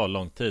kommer ju ta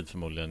lång tid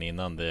förmodligen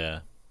innan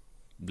det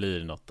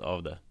blir något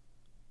av det.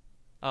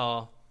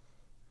 Ja.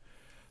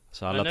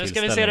 Så alla men nu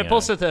ska vi se det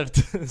positivt.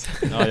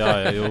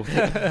 Jo,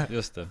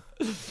 just det.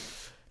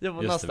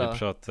 Just det, vi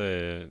pratar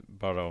ju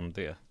bara om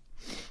det.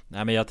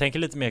 Nej, men jag tänker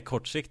lite mer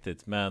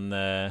kortsiktigt. Men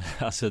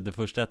alltså det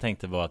första jag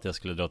tänkte var att jag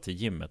skulle dra till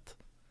gymmet.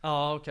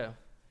 Ja, okej.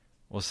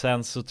 Och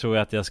sen så tror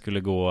jag att jag skulle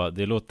gå,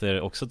 det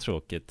låter också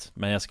tråkigt,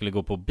 men jag skulle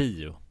gå på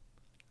bio.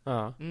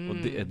 Ja. Och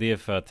det är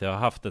för att jag har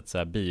haft ett så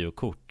här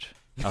biokort,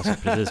 alltså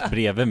precis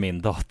bredvid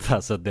min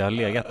data, så det har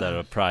legat där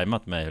och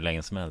primat mig hur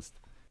länge som helst.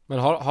 Men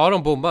har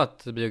de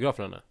bombat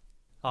biograferna nu?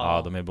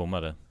 Ja, de är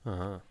bommade.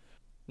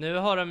 Nu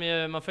har de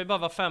ju, man får ju bara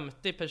vara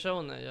 50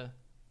 personer ju.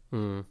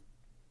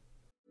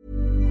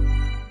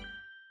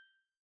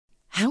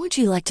 How would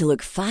you like to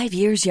look 5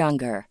 years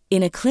younger?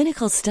 In a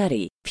clinical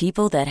study,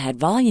 people that had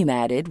volume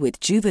added with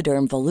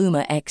Juvederm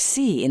Voluma XC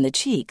in the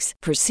cheeks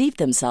perceived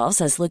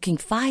themselves as looking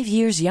 5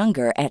 years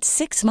younger at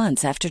 6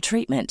 months after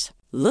treatment.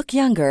 Look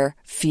younger,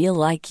 feel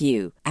like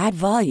you. Add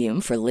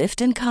volume for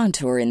lift and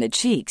contour in the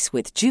cheeks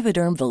with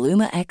Juvederm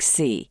Voluma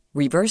XC.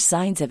 Reverse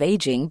signs of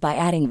aging by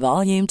adding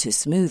volume to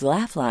smooth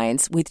laugh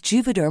lines with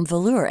Juvederm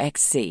Volure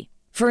XC.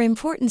 For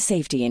important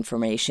safety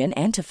information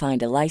and to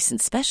find a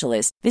licensed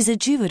specialist, visit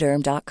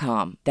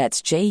Juvederm.com.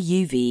 That's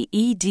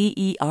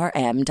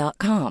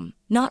JUVEDERM.com.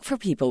 Not for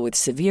people with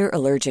severe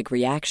allergic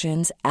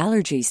reactions,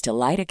 allergies to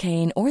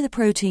lidocaine, or the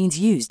proteins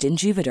used in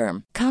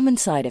Juvederm. Common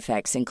side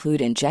effects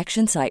include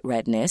injection site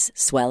redness,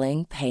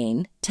 swelling,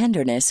 pain,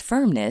 tenderness,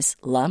 firmness,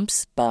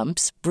 lumps,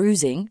 bumps,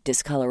 bruising,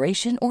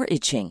 discoloration, or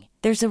itching.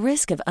 There's a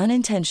risk of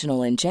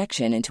unintentional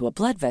injection into a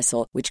blood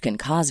vessel, which can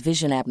cause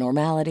vision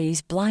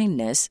abnormalities,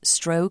 blindness,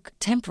 stroke,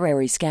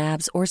 temporary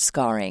scabs, or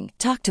scarring.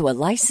 Talk to a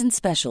licensed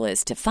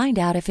specialist to find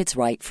out if it's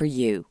right for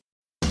you.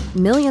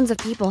 Millions of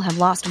people have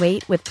lost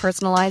weight with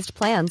personalized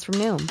plans from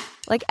Noom.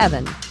 Like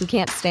Evan, who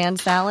can't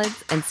stand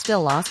salads and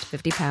still lost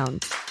 50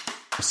 pounds.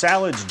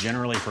 Salads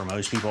generally for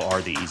most people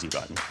are the easy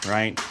button,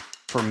 right?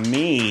 For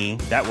me,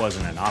 that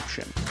wasn't an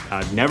option.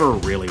 I never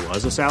really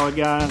was a salad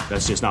guy.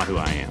 That's just not who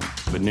I am.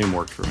 But Noom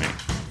worked for me.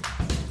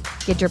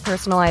 Get your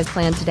personalized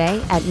plan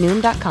today at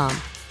Noom.com.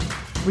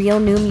 Real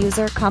Noom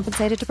user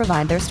compensated to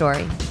provide their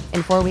story.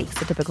 In 4 weeks,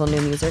 the typical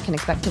Noom user can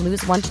expect to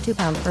lose 1 to 2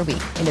 pounds per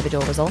week.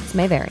 Individual results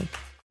may vary.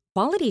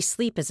 Quality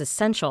sleep is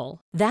essential.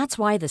 That's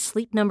why the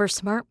Sleep Number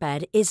Smart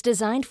Bed is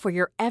designed for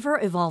your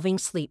ever-evolving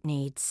sleep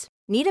needs.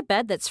 Need a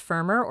bed that's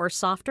firmer or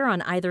softer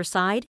on either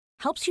side?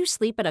 Helps you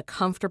sleep at a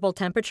comfortable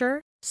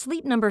temperature?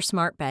 Sleep Number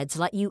Smart Beds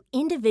let you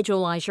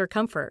individualize your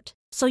comfort,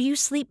 so you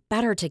sleep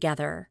better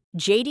together.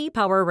 JD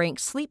Power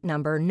ranks Sleep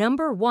Number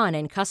 #1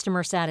 in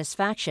customer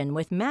satisfaction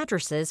with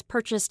mattresses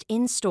purchased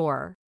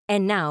in-store.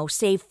 And now,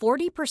 save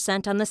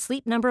 40% on the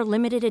Sleep Number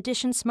Limited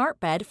Edition Smart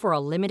Bed for a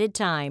limited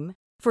time.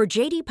 For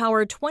JD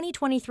Power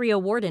 2023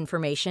 award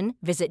information,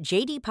 visit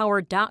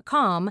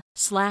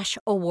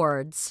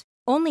jdpower.com/awards.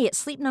 Only at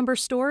Sleep Number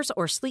stores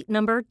or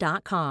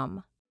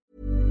sleepnumber.com.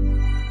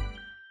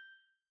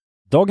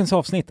 Dagens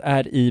avsnitt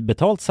är i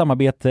betalt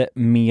samarbete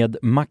med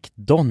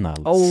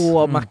McDonalds.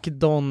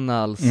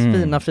 McDonalds.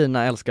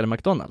 Fina, älskade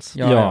McDonalds.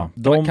 Ja,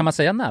 Kan man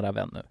säga nära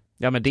vän nu?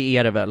 Ja, men det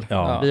är det väl.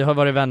 Ja. Vi har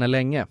varit vänner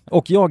länge.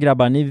 Och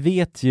grabbar, ni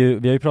vet ju,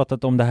 vi har ju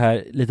pratat om det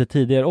här lite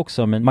tidigare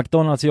också, men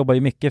McDonalds jobbar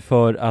ju mycket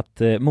för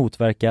att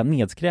motverka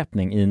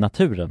nedskräpning i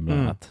naturen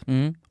bland annat.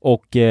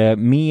 Och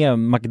med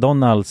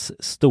McDonalds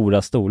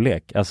stora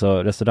storlek,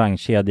 alltså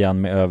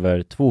restaurangkedjan med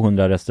över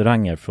 200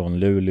 restauranger från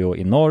Luleå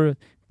i norr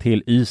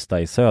till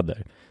Ystad i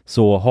söder,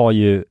 så har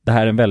ju det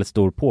här en väldigt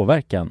stor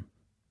påverkan.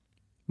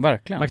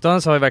 Verkligen.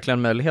 McDonalds har ju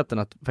verkligen möjligheten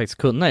att faktiskt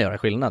kunna göra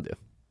skillnad ju.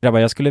 Grabbar,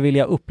 jag skulle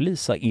vilja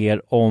upplysa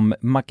er om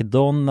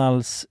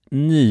McDonalds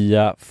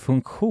nya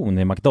funktion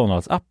i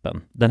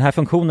McDonalds-appen. Den här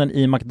funktionen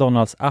i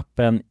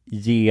McDonalds-appen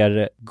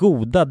ger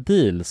goda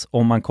deals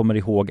om man kommer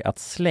ihåg att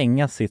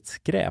slänga sitt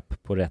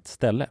skräp på rätt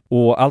ställe.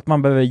 Och allt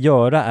man behöver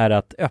göra är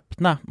att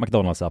öppna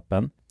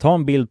McDonalds-appen, ta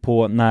en bild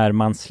på när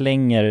man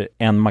slänger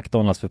en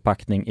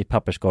McDonalds-förpackning i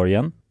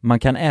papperskorgen. Man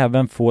kan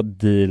även få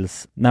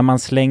deals när man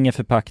slänger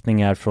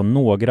förpackningar från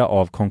några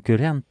av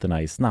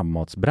konkurrenterna i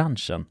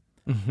snabbmatsbranschen.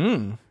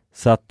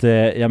 Så att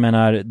jag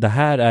menar, det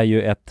här är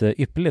ju ett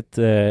ypperligt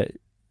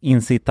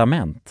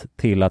incitament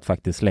till att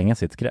faktiskt slänga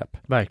sitt skräp.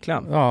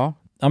 Verkligen. Ja,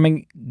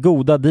 men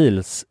goda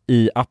deals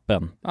i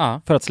appen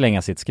för att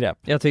slänga sitt skräp.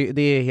 Jag tycker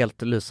det är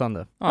helt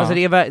lysande. Alltså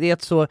det är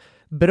ett så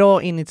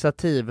bra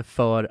initiativ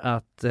för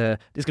att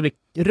det ska bli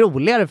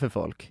roligare för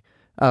folk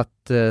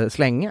att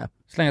slänga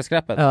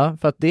skräpet. Ja,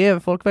 för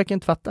att folk verkar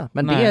inte fatta.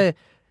 Men det är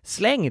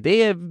släng,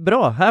 det är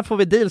bra. Här får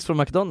vi deals från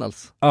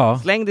McDonalds. Ja.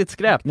 Släng ditt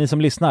skräp. Ni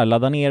som lyssnar,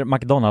 ladda ner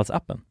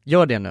McDonalds-appen.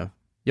 Gör det nu.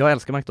 Jag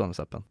älskar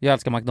McDonalds-appen. Jag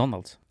älskar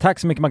McDonalds. Tack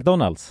så mycket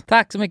McDonalds.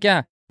 Tack så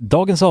mycket.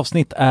 Dagens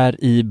avsnitt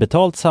är i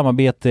betalt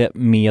samarbete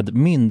med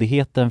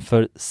Myndigheten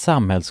för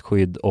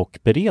samhällsskydd och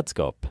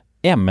beredskap,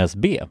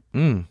 MSB.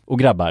 Och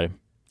grabbar,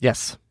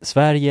 yes.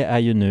 Sverige är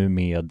ju nu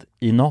med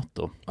i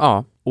NATO.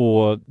 Ja.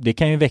 Och det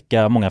kan ju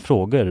väcka många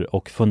frågor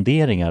och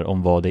funderingar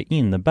om vad det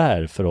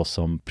innebär för oss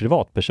som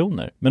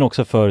privatpersoner, men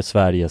också för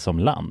Sverige som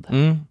land.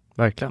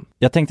 Verkligen.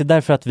 Jag tänkte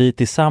därför att vi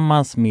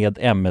tillsammans med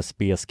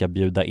MSB ska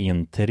bjuda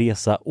in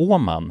Teresa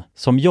Åman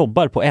som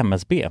jobbar på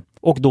MSB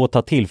och då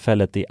ta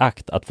tillfället i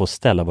akt att få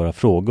ställa våra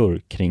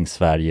frågor kring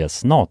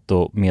Sveriges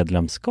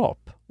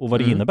NATO-medlemskap och vad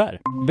det innebär.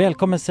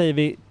 Välkommen säger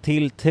vi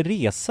till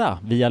Teresa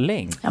via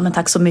länk. Ja, men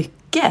tack så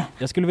mycket.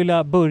 Jag skulle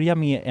vilja börja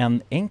med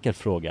en enkel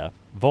fråga.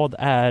 Vad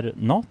är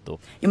NATO?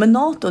 Ja, men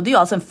NATO, det är ju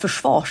alltså en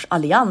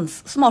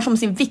försvarsallians som har som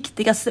sin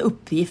viktigaste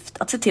uppgift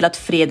att se till att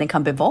freden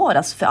kan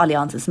bevaras för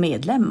alliansens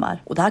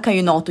medlemmar. Och det här kan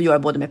ju NATO göra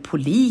både med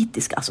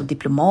politiska, alltså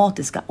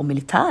diplomatiska och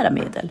militära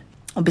medel.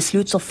 Och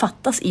beslut som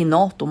fattas i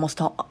NATO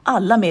måste ha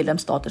alla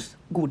medlemsstaters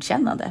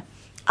godkännande.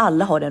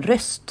 Alla har en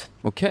röst.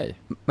 Okej.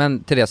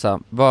 Men Teresa,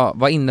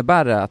 vad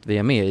innebär det att vi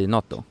är med i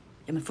NATO?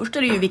 Ja, men först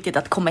är det ju viktigt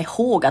att komma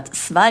ihåg att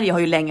Sverige har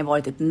ju länge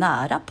varit ett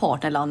nära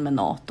partnerland med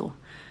NATO.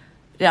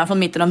 Redan från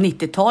mitten av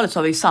 90-talet så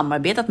har vi ju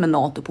samarbetat med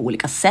NATO på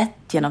olika sätt.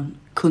 Genom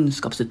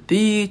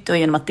kunskapsutbyte och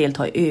genom att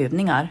delta i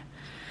övningar.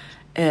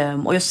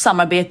 Och just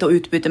samarbete och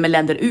utbyte med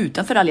länder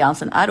utanför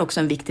alliansen är också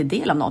en viktig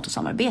del av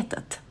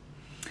NATO-samarbetet.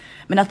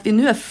 Men att vi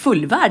nu är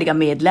fullvärdiga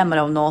medlemmar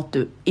av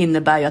NATO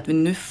innebär ju att vi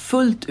nu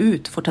fullt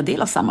ut får ta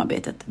del av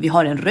samarbetet. Vi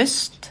har en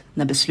röst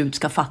när beslut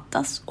ska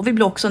fattas och vi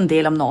blir också en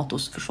del av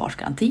NATOs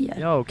försvarsgarantier.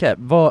 Ja, okej.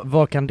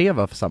 Vad kan det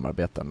vara för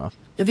samarbeten då?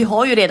 Ja, vi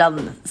har ju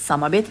redan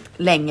samarbetat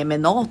länge med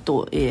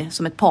NATO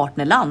som ett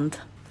partnerland.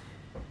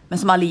 Men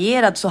som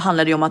allierad så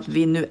handlar det om att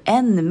vi nu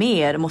än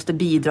mer måste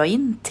bidra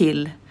in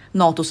till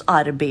NATOs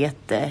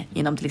arbete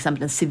inom till exempel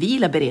den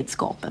civila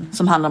beredskapen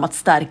som handlar om att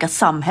stärka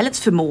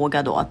samhällets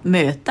förmåga då att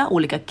möta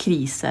olika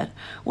kriser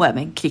och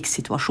även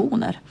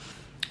krigssituationer.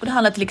 Och det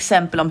handlar till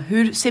exempel om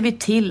hur ser vi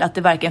till att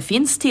det verkligen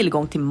finns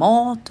tillgång till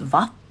mat,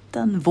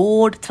 vatten,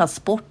 vård,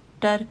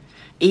 transporter,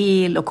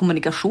 el och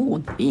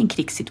kommunikation i en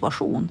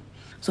krigssituation.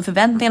 Så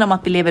förväntningarna om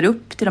att vi lever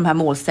upp till de här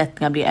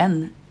målsättningarna blir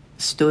än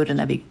större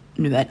när vi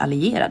nu är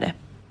allierade.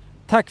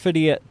 Tack för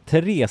det,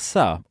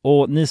 Teresa.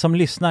 Och ni som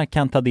lyssnar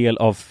kan ta del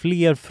av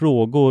fler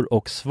frågor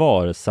och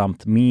svar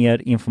samt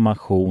mer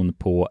information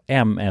på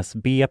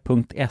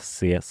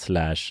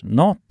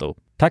msb.se/NATO.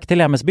 Tack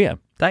till MSB.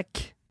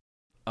 Tack.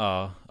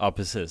 Ja,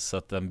 precis. Så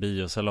att en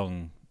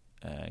biosalong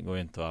går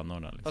ju inte att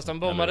anordna. Liksom. Fast de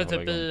bombade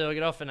typ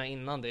biograferna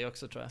innan det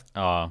också, tror jag.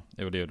 Ja,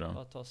 det gjorde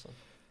de.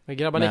 Men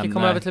grabbar, ni kan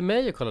komma över till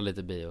mig och kolla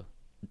lite bio.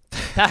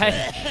 Nej.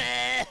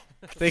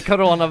 Det är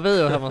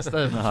coronabio hemma hos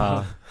dig.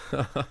 Ja.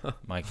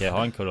 Man kan ju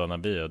ha en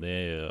coronabio, det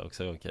är ju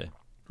också okej.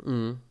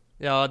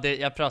 Ja,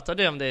 jag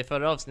pratade ju om det i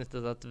förra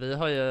avsnittet, att vi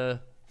har ju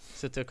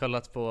suttit och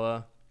kollat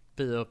på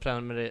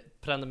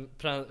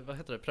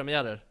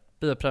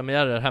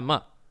biopremiärer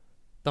hemma.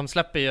 De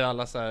släpper ju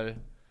alla så här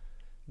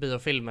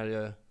biofilmer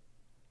ju,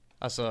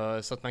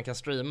 alltså så att man kan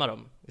streama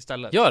dem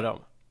istället. Gör de?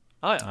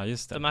 Ja,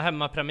 just det. De har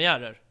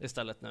hemmapremiärer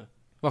istället nu.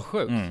 Vad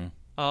sjukt.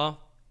 Ja.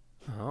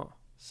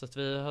 Så att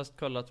vi har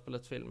kollat på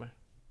lite filmer.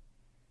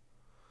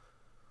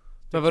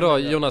 Men vadå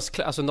Jonas,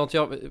 alltså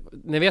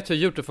ni vet hur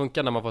YouTube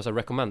funkar när man får så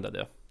recommended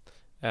det.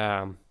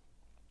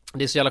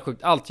 Det är så jävla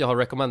sjukt. Allt jag har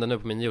recommended nu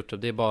på min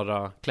YouTube, det är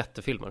bara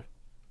klätterfilmer.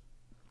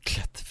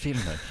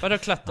 Klätterfilmer? Vadå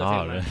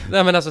klätterfilmer?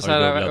 Nej men alltså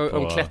såhär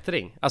om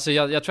klättring. Alltså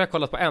jag tror jag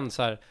kollat på en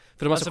så här,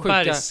 för de har alltså så sjuka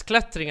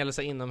bergsklättring eller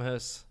så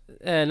inomhus?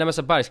 Nej men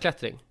så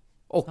bergsklättring.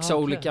 Och så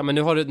olika, men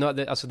nu har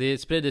du, alltså det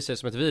sprider sig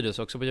som ett virus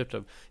också på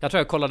YouTube. Jag tror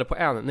jag kollade på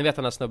en, ni vet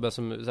den här snubben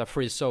som så här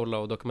Free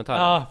Solo dokumentär.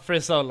 Ja,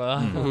 Free Solo.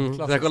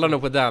 Så jag kollade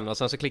nog på den och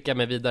sen så klickade jag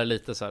mig vidare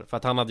lite så här, för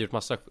att han hade gjort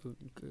massa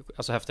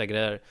alltså häftiga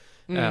grejer.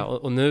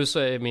 Och nu så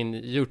är min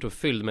YouTube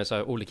fylld med så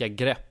här olika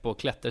grepp och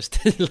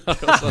klätterstilar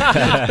och så.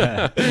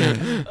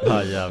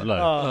 Ja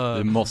jävlar.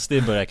 Du måste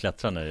ju börja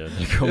klättra nu.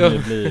 Det kommer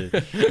ju bli.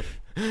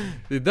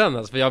 Det är den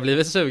alltså, för jag har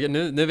blivit sugen.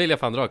 Nu vill jag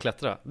fan dra och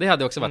klättra. Det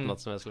hade också varit något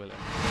som jag skulle vilja.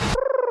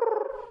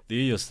 Det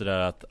är just det där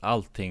att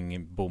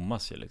allting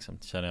bommas ju liksom,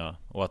 känner jag.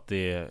 Och att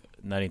det,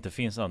 när det inte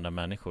finns andra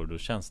människor, då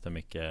känns det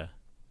mycket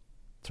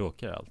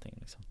tråkigare allting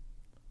liksom.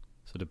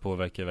 Så det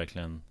påverkar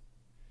verkligen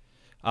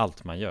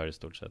allt man gör i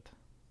stort sett.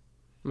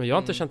 Men jag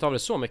har inte känt av det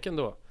så mycket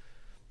ändå.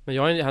 Men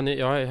jag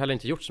har heller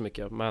inte gjort så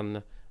mycket.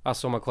 Men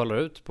alltså om man kollar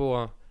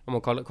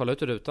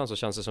ut i rutan så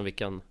känns det som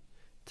vilken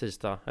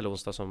tisdag eller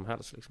onsdag som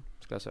helst liksom,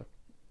 skulle jag säga.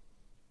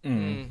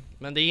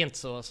 Men det är inte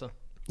så alltså.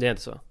 Det är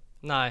inte så.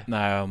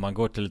 Nej, om man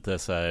går till lite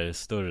så här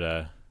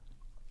större,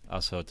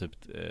 alltså typ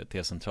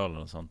T-centralen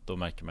och sånt, då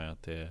märker man ju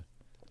att det är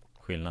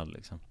skillnad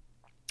liksom.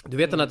 Du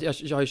vet att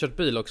jag har ju kört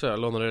bil också. Jag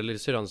lånade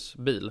lillsyrrans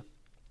bil.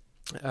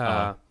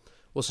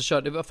 Och så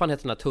körde, vad fan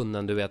heter den här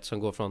tunneln du vet som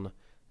går från,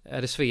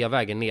 är det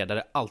Sveavägen ner där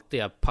det alltid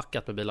är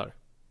packat med bilar?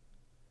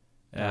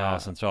 Ja,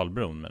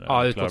 Centralbron med det.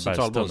 Ja, ut på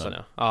Centralbron sen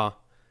ja.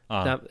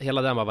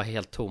 Hela den var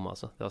helt tom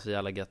alltså. Det var så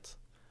jävla gött.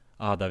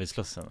 Ja, där vid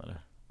Slussen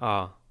eller?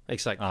 Ja,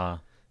 exakt.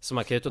 Så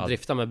man kan ju ut och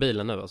drifta med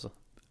bilen nu alltså.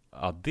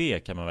 Ja, det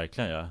kan man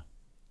verkligen göra.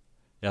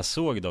 Jag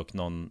såg dock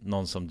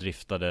någon som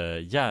driftade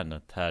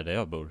järnet här där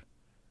jag bor.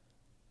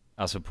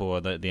 Alltså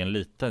det är en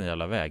liten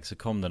jävla väg, så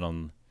kom det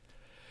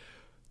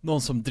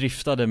någon som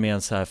driftade med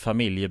en så här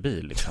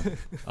familjebil liksom.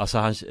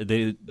 Alltså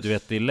du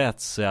vet, det lät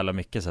så jävla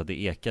mycket så att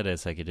det ekade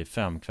säkert i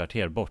 5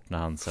 kvarter bort när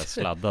han så här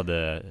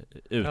sladdade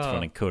ut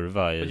från en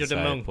kurva så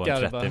här, på en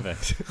 30-väg.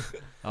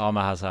 Ja,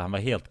 men alltså, han var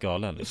helt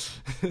galen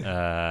liksom.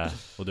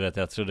 Och du vet,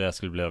 jag trodde jag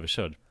skulle bli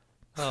överkörd.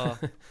 Ja.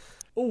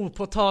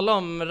 På tala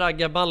om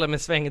raggarballer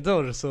med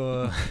svängdörr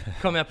så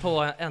kom jag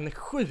på en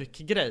sjuk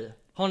grej.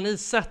 Har ni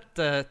sett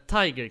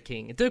Tiger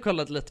King? Du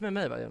kollade lite med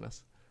mig, va,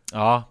 Jonas?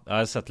 Ja, jag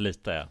har sett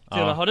lite,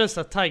 ja. Har du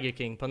sett Tiger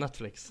King på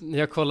Netflix?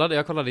 Jag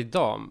kollade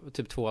idag,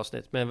 typ 2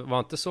 avsnitt. Men var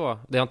inte så,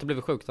 det har inte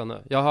blivit sjukt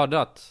ännu. Jag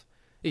hörde att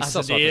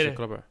Issa sa att jag ska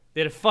kolla på det.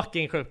 Det är det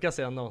fucking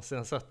sjukaste jag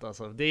någonsin sett,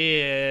 alltså.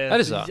 Det är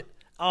det så?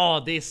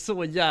 Ja, det är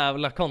så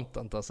jävla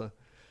content, alltså.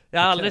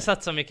 Jag har aldrig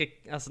sett så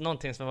mycket, alltså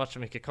någonting som har varit så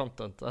mycket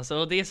content. Alltså,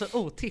 och det är så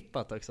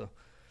otippat också.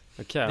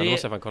 Okej, då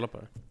måste jag fan kolla på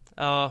det.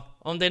 Ja,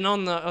 om det är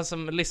någon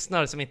som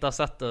lyssnar som inte har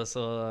sett det,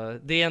 så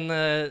det är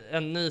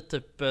en ny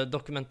typ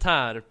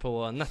dokumentär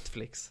på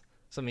Netflix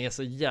som är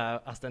så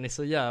alltså den är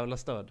så jävla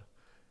störd.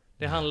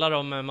 Det handlar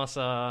om en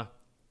massa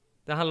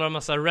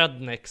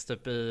rednecks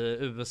typ i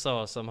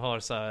USA som har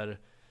så här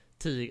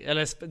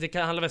eller det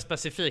kan handla väl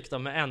specifikt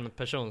om en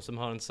person som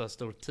har en så här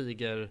stor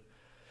tigerfarm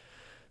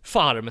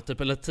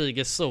typ, eller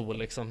tigerzoo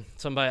liksom,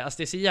 som bara, alltså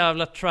det är så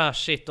jävla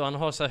trashigt, och han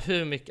har så här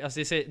hur mycket, alltså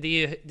det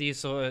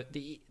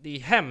är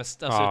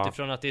hemskt, alltså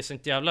utifrån att det är så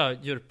inte jävla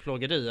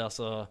djurplågeri,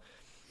 alltså,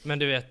 men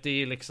du vet, det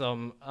är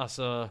liksom,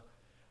 alltså,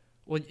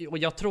 och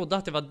jag trodde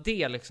att det var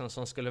det liksom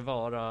som skulle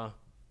vara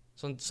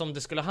som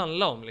det skulle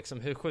handla om,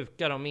 liksom hur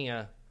sjuka de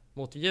är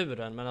mot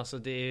djuren, men alltså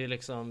det är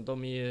liksom,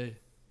 de är ju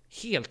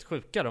helt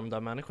sjuka, de där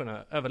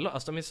människorna överlag,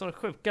 alltså de är så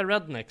sjuka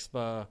rednecks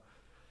bara.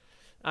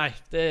 Nej,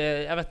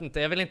 jag vet inte,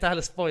 jag vill inte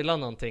heller spoila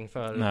någonting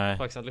för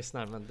folk som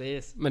lyssnar,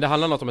 men det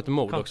handlar något om ett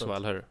mord content. Också,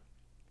 väl, hör?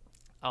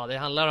 Ja, det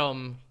handlar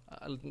om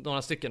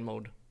några stycken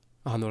mord.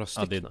 Ja, några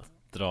stycken. Ja, det är ett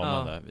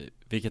drama där.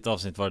 Vilket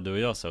avsnitt var det du och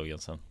jag såg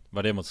sen?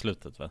 Var det mot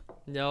slutet, va?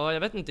 Ja, jag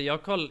vet inte,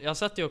 jag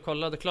satt ju och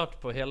kollade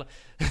klart på hela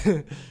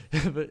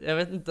jag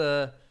vet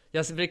inte.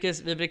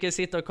 Vi brukar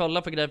sitta och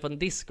kolla på grejer på en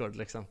Discord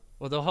liksom.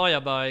 Och då har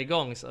jag bara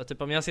igång så,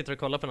 typ om jag sitter och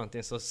kollar på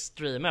någonting så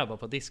streamar jag bara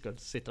på Discord,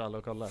 så sitter alla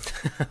och kollar.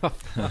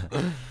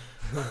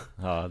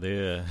 Ja, det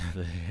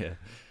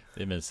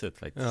är mysigt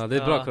faktiskt. Ja, det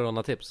är bra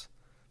coronatips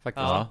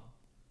faktiskt. Ja.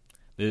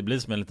 Det blir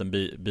som en liten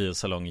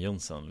biosalong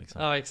Jonsson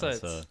liksom. Ja,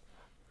 exakt. Alltså...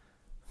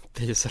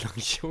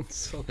 Biosalong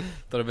Jonsson.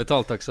 Då har du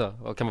betalt också.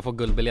 Och kan man få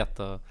guldbiljett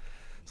och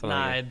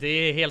sådana? Nej, det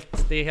är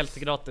helt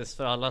gratis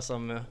för alla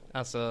som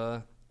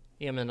alltså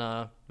är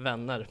mina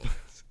vänner.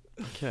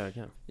 Okay.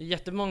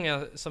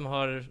 Jättemånga som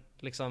har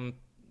liksom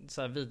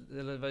så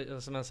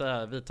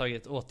här,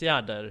 vidtagit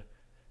åtgärder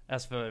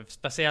alltså för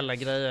speciella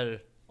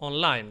grejer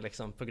online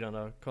liksom på grund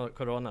av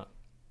corona.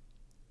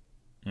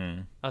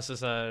 Alltså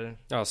så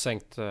här,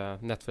 sänkt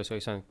Netflix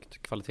och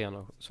sänkt kvaliteten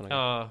och sådana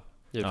grejer.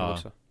 YouTube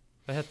också.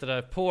 Vad heter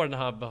det?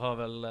 Pornhub har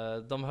väl,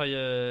 de har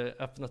ju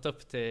öppnat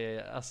upp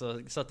till,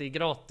 alltså så att det är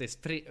gratis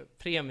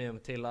premium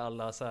till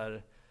alla så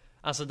här,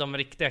 alltså de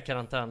riktiga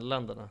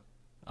karantänländerna.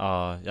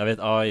 Ja, jag vet,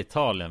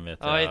 Italien vet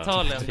jag. Ja,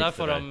 Italien, där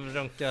får de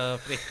runka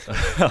fritt.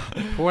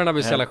 Pornhub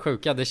är så jävla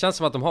sjuka. Det känns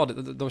som att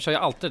de kör ju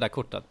alltid det där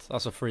kortet,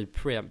 alltså free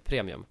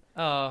premium.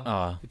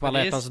 Ja. På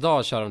alla hjärtans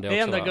dag kör de det också. Det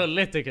är ändå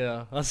gulligt tycker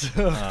jag.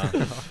 Alltså,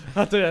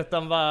 att du vet,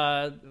 de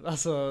bara,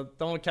 alltså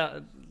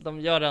de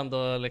gör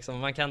ändå liksom,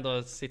 man kan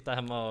då sitta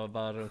hemma och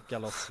bara runka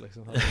loss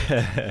liksom.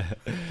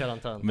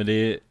 Karantän. Men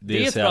det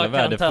är så jävla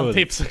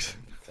värdefullt. Också.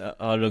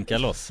 Ja, runka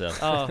loss,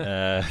 ja.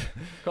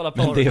 Kolla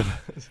på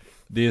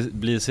det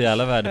blir så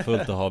jävla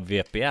värdefullt att ha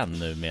VPN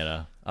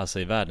numera, alltså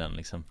i världen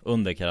liksom,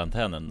 under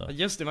karantänen då.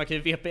 Just det, man kan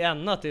ju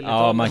VPNa till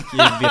Italien. Ja, man kan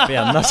ju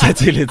VPNa sig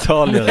till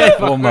Italien.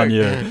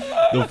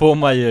 Då får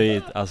man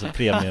ju alltså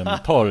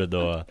premiumporr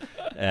då,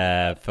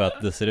 för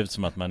att det ser ut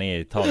som att man är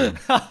i Italien.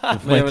 Då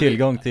får man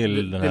tillgång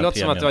till den här. Det låter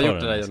som att du har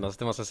gjort det där, Jonas,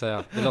 det måste jag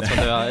säga. Det låter som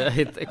att du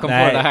har kom på det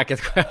här hacket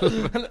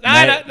själv.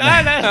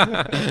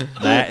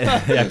 Nej,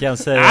 jag kan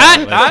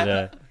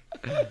säga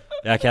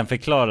jag kan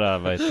förklara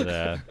vad heter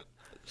det.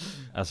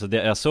 Alltså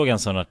jag såg en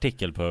sån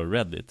artikel på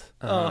Reddit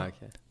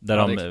där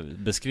de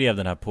beskrev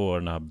den här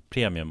Pornhub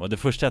Premium. Och det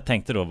första jag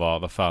tänkte då var,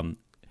 vad fan,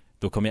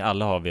 då kommer ju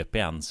alla ha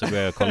VPN. Så går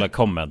jag och kollar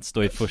comments.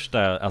 Då är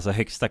första, alltså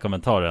högsta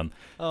kommentaren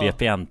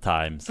VPN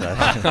time så,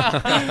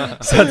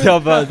 så att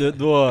jag bara,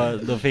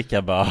 då fick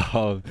jag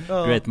bara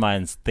great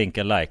minds think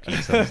alike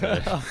liksom,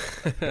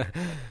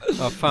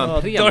 så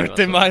fan,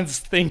 dirty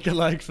minds think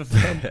alike för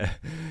fan.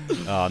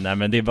 Ja, nej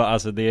men det är bara,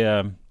 alltså det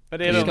är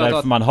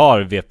därför man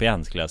har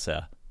VPN skulle jag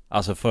säga.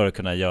 Alltså för att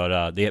kunna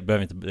göra,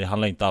 det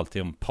handlar inte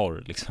alltid om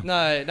porr liksom.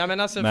 Nej men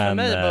alltså för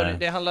mig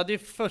det handlade ju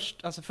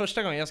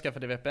första gången jag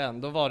skaffade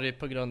VPN, då var det ju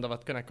på grund av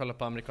att kunna kolla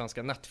på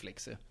amerikanska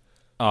Netflix ju.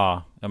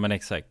 Ja men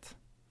exakt.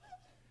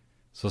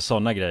 Så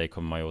sådana grejer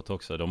kommer man ju åt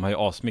också. De har ju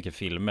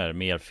asmycket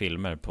mer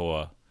filmer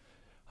på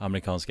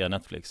amerikanska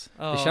Netflix.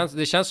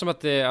 Det känns som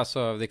att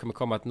det kommer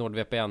komma ett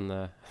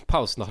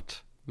NordVPN-paus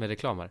snart med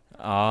reklam här.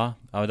 Ja,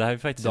 det här är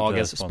faktiskt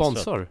dagens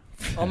sponsor.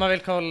 Om man vill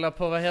kolla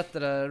på, vad heter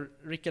det,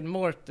 Rick and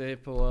Morty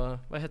på,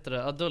 vad heter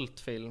det, Adult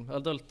Swim,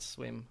 vad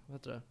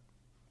heter det?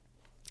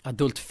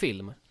 Adult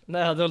film?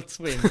 Nej, Adult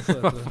Swim.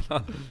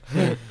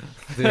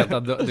 Du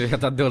är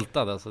helt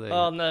adultad alltså.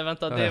 Nej,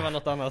 vänta, det var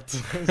något annat.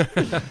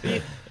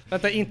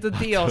 Vänta, inte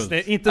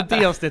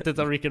det avsnittet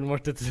av Rick and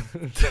Morty.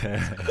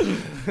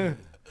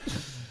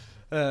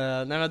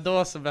 Nej, men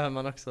då så behöver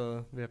man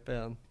också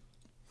VPN.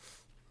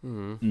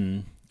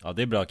 Ja,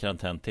 det är bra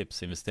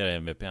karantäntips. Investera i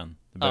en VPN.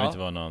 Det behöver inte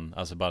vara någon,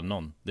 alltså bara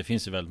någon. Det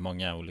finns ju väldigt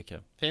många olika.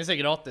 Finns det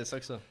gratis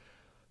också?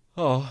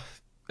 Ja,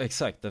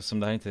 exakt. Eftersom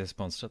det här inte är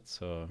sponsrat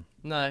så...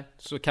 Nej.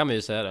 Så kan vi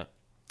ju säga det.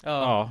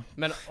 Ja,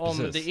 men om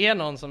precis. Det är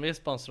någon som vill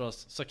sponsra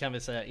oss så kan vi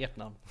säga ert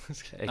namn.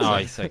 Ja,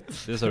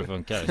 exakt. Det är så det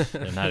funkar i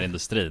den här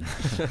industrin.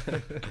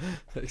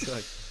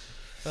 Exakt.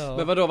 Ja.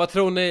 Men vad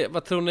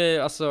tror ni,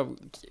 alltså,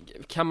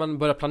 kan man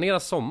börja planera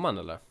sommaren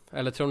eller?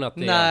 Eller tror ni att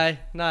det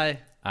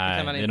Nej, det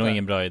kan man inte. Det är nog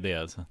ingen bra idé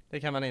alltså. Det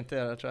kan man inte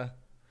göra, tror jag.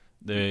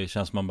 Det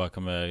känns som man bara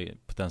kommer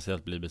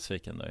potentiellt bli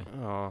besviken då.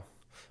 Ja.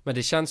 Men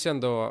det känns ju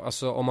ändå,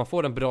 alltså om man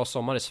får en bra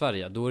sommar i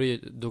Sverige,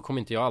 då kommer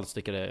inte jag alls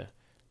tycka det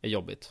är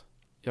jobbigt.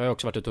 Jag har ju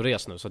också varit ute och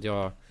rest nu, så att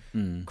jag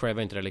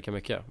cravar inte det lika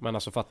mycket. Men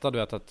alltså fattar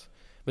du att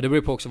men det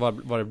beror på också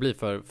vad det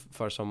blir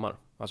för sommar.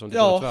 Alltså om det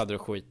är dåligt väder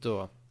och skit,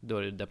 då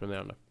är det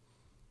deprimerande.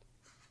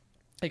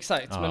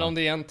 Exakt, men om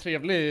det är en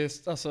trevlig,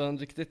 alltså en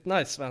riktigt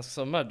nice svensk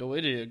sommar, då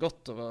är det ju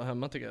gott att vara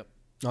hemma, tycker jag.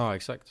 Ja,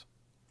 exakt.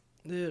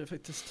 Det är det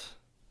faktiskt.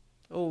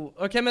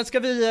 Okej, men ska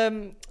vi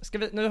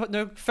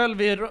nu föll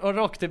vi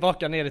rakt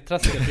tillbaka ner i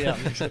träsket igen.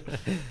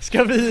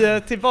 Ska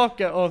vi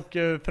tillbaka och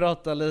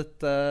prata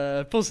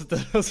lite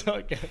positiva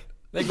saker?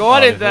 Det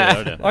går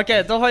inte!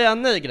 Okej, då har jag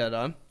en ny grej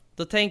då.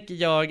 Då tänker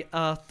jag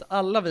att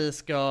alla vi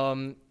ska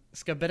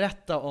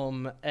berätta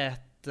om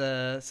ett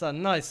så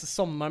här nice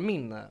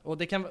sommarminne. Och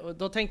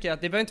då tänker jag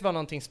att det behöver inte vara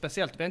någonting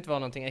speciellt, det behöver inte vara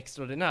någonting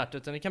extraordinärt,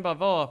 utan det kan bara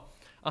vara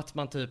att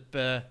man typ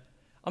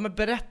men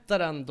berättar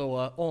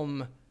ändå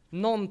om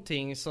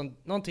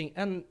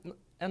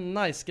en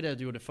nice grej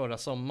du gjorde förra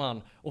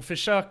sommaren och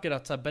försöker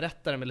att så här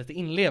berätta det med lite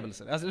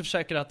inlevelse. Alltså du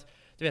försöker att,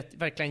 du vet,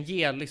 verkligen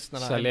ge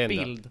lyssnarna en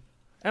bild.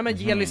 Ja, men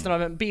ge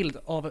lyssnarna en bild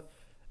av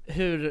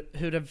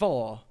hur det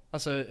var.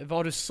 Alltså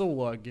vad du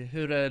såg,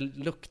 hur det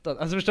luktade.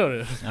 Alltså förstår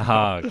du?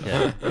 Jaha,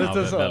 okej.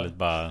 Ja, väldigt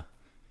bara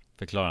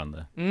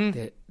förklarande.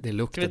 Det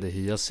luktade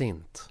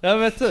hyacint. Ja,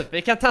 men typ,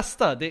 vi kan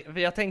testa.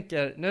 Jag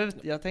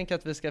tänker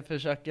att vi ska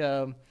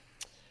försöka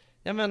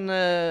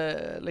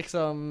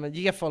liksom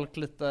ge folk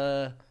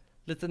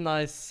lite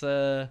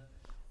nice,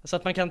 så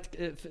att man kan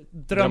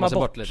drömma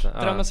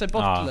sig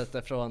bort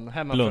lite från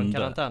hemma från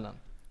karantänen.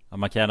 Ja,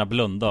 man kan gärna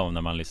blunda om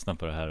när man lyssnar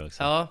på det här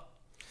också. Ja.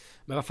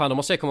 Men vad fan, då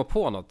måste jag komma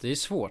på något. Det är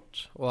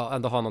svårt att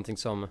ändå ha någonting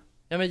som...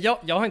 Ja, men jag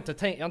har inte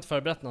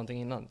förberett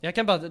någonting innan. Jag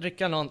kan bara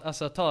rycka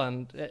ta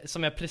en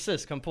som jag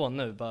precis kom på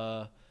nu,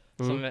 bara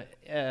som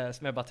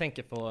jag bara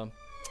tänker på.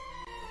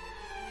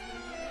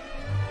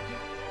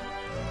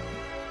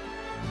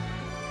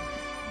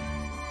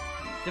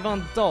 Det var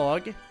en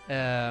dag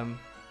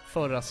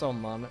förra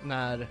sommaren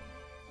när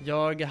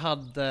jag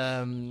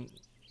hade,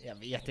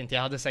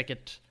 jag hade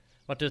säkert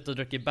varit ute och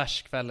druckit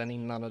bärs-kvällen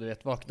innan och du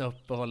vet, vakna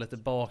upp och ha lite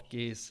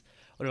bakis.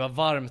 Och det var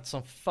varmt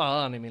som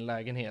fan i min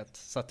lägenhet.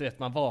 Så att du vet,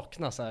 man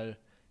vaknar så här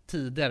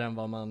tidigare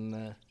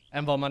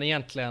än vad man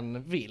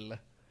egentligen vill.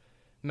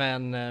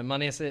 Men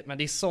det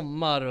är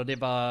sommar och det är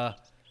bara,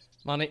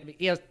 man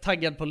är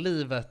taggad på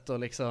livet och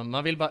liksom,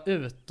 man vill bara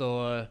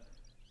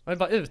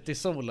ut i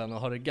solen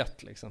och ha det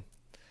gött liksom.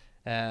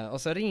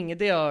 Och så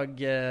ringde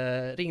jag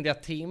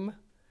Tim,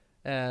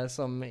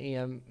 som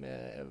är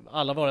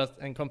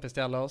en kompis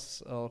till alla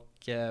oss,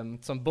 och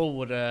som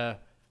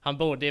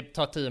det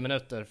tar 10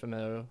 minuter för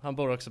mig, och han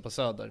bor också på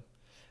Söder.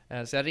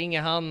 Så jag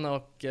ringer han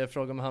och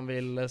frågar om han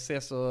vill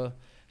ses och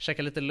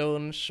käka lite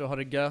lunch och ha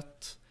det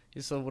gött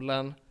i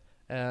solen.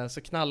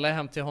 Så knallade jag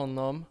hem till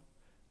honom,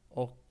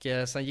 och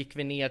sen gick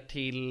vi ner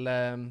till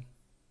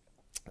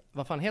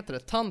vad fan heter det?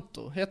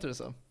 Tanto, heter det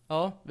så?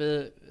 Ja,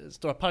 vid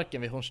stora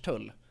parken vid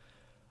Hornstull.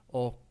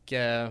 Och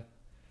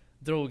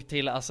drog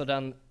till alltså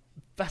den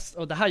bästa,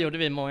 och det här gjorde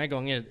vi många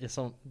gånger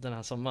den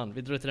här sommaren.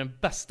 Vi drog till den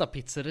bästa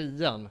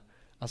pizzerian,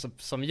 alltså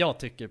som jag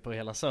tycker, på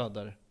hela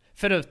Söder.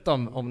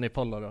 Förutom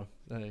Omnipollo då,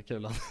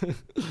 kulan.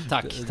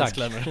 Tack.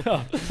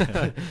 Ja.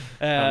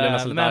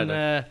 Men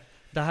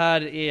det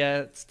här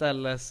är ett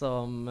ställe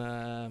som,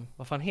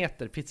 vad fan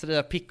heter det?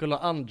 Pizzeria Piccolo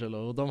Angelo,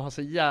 och de har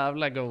så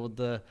jävla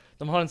god,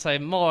 de har en så här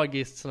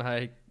magisk sån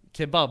här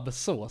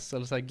kebabsås,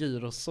 eller så här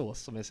gyrosås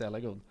som är så jävla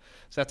god.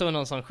 Så jag tog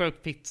någon sån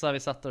sjuk pizza, vi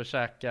satt och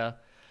käkade.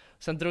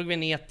 Sen drog vi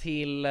ner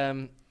till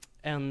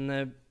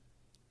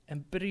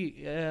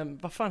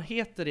vad fan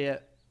heter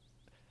det?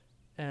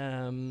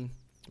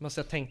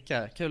 Måste jag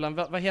tänka. Kulan,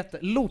 vad heter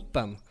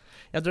Loopen?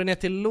 Jag drog ner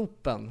till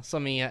Loopen,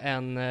 som är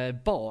en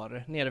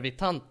bar nere vid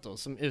Tanto,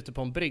 som är ute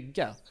på en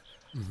brygga.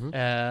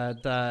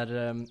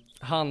 Där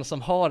han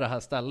som har det här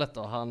stället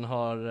då, han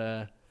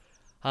har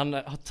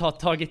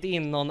tagit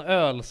in någon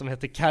öl som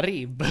heter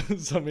Carib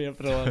som är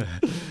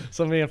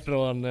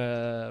från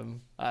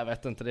jag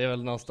vet inte, det är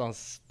väl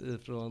någonstans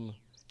från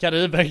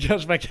Kariben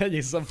kanske man kan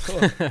gissa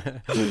på.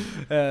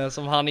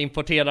 Som han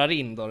importerar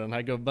in då, den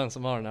här gubben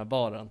som har den här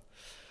baren.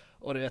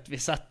 Och du vet, vi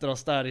sätter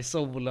oss där i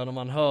solen och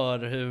man hör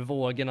hur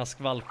vågorna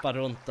skvalpar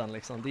runt den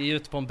liksom. Det är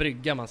ute på en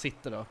brygga man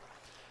sitter då,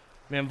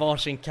 med en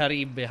varsin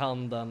Carib i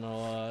handen,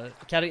 och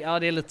ja,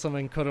 det är lite som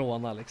en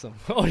Corona liksom.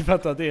 Oj,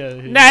 vänta, det är...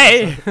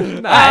 Nej!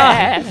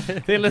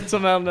 Det är lite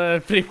som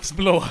en Pripps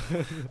blå.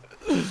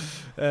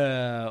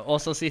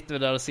 Och så sitter vi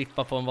där och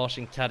sippar på en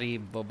varsin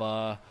Karib och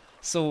bara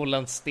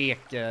solen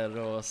steker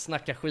och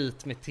snackar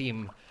skit med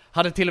Tim.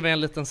 Hade till och med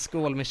en liten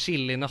skål med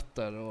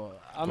chilinötter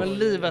och ja, men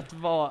livet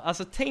var,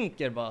 alltså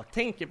tänker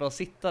bara att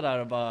sitta där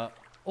och bara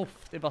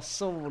det är bara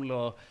sol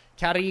och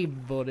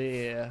Karib och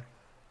det är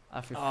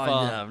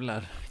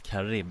jävlar,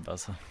 Karib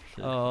alltså.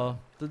 Ja,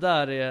 det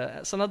där är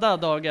såna där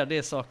dagar,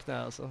 det saknar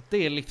jag alltså.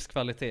 Det är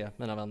livskvalitet,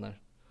 mina vänner.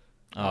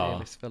 Det är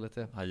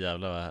livskvalitet. Ja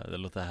jävlar, det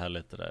låter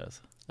härligt det där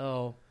alltså.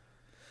 Ja.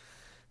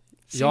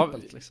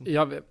 Simpelt, liksom.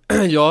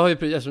 Jag har ju,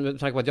 med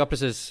tanke på att jag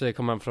precis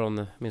kom hem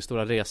från min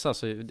stora resa,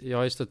 så jag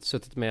har ju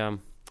suttit med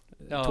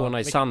tårna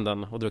i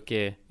sanden och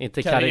druckit,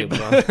 inte Karib.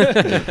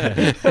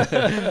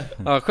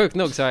 Ja, sjukt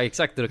nog så har jag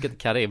exakt druckit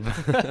Karib.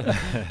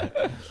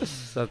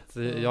 Så att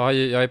jag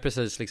är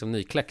precis liksom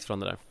nykläckt från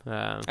det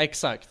där.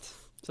 Exakt.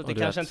 Så det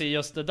kanske inte är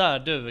just det där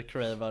du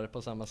cravar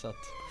på samma sätt.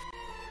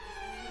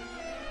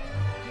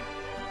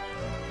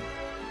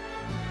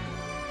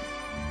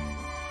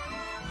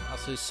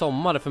 Alltså i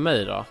sommar för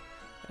mig då,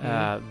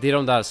 det är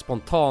de där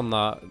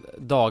spontana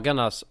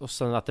dagarna och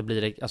sen att det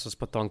blir alltså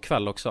spontan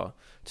kväll också.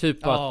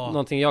 Typ att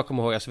någonting jag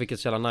kommer ihåg, alltså vilket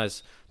är så jävla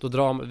nice.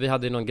 Vi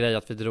hade ju någon grej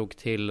att vi drog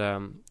till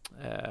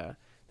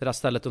det där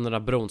stället under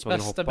den där bron som man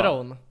kan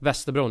hoppa.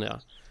 Västerbron,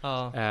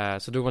 ja.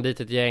 Så drog man dit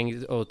ett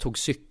gäng och tog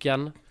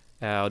cykeln.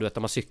 Och du vet,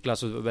 när man cyklar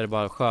så är det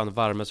bara skön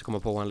värme som kommer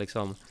på en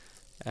liksom.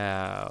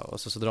 Och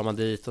så drar man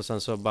dit och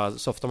sen så bara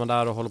softar man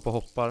där och håller på och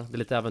hoppar. Det är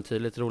lite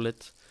äventyrligt,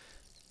 roligt.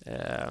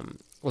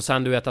 Och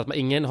sen du vet att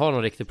ingen har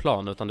någon riktig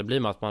plan, utan det blir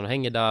med att man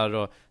hänger där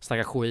och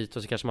snackar skit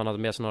och så kanske man hade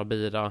med sig några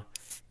bira.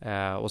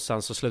 Och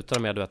sen så slutar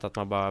det med du vet, att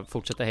man bara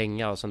fortsätter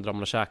hänga och sen drar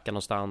man och käkar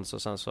någonstans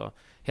och sen så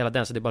hela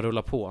den, så det bara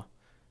rullar på.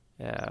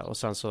 Och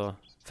sen så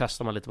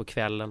festar man lite på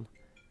kvällen.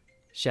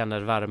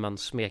 Känner värmen,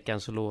 smeka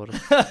ens lår.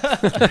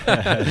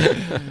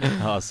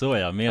 Ja, så är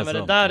jag med. Men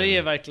det där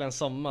är verkligen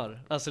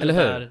sommar. Alltså eller det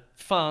hur? där,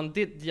 fan,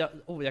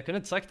 jag kunde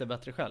inte sagt det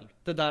bättre själv.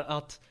 Det där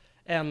att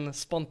en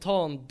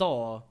spontan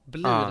dag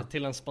blir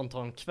till en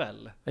spontan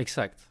kväll.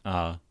 Exakt.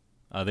 Ja,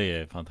 det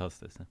är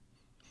fantastiskt.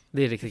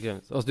 Det är riktigt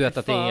grymt. Och du vet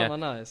att det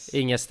är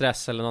ingen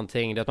stress eller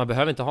någonting. Det är att man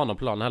behöver inte ha någon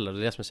plan heller. Det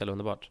är det som är så jävla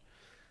underbart.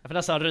 Jag får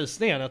nästan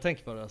rysningar när jag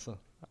tänker på det alltså.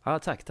 Ja,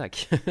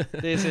 tack.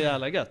 Det är så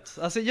jävla gött.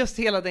 Alltså just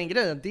hela den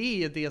grejen,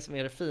 det är det som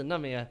är det fina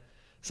med,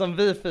 som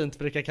vi fint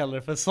brukar kalla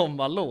det för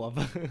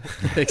sommarlov.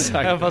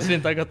 Exakt. Även fast vi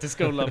inte har gått till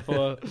skolan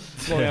på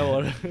många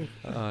år.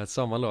 Ja, ett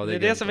sommarlov. Det är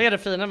det som är det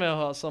fina med att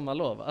ha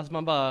sommarlov. Att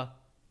man bara,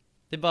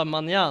 det är bara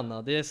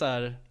manjana. Det är så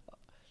här,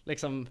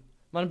 liksom,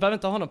 man behöver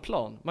inte ha någon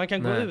plan. Man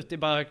kan gå ut i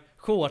bara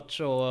shorts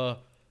och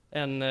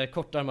en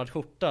kortärmad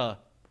skjorta.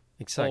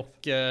 Exakt.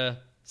 Och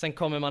sen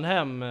kommer man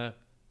hem,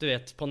 du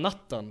vet, på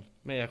natten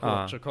med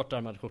shorts och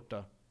kortärmad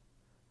skjorta.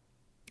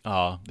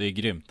 Ja, det är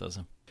grymt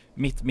alltså.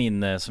 Mitt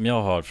minne som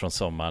jag har från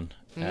sommaren,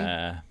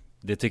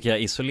 det tycker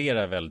jag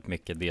isolerar väldigt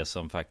mycket det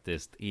som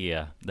faktiskt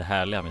är det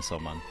härliga med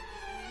sommaren.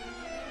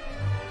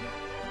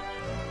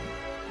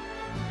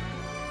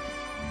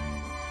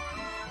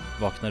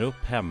 Vaknar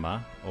upp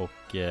hemma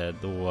och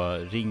då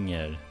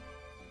ringer,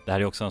 det här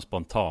är också en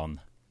spontan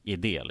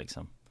idé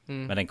liksom,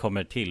 men den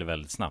kommer till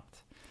väldigt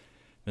snabbt.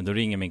 Men då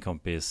ringer min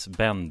kompis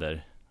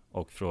Bender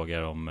och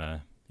frågar om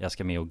jag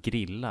ska med och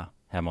grilla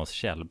hemma hos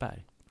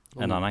Kjellberg,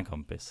 en annan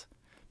kompis,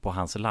 på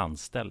hans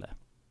landställe.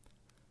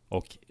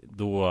 Och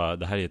då,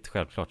 det här är ett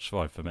självklart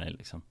svar för mig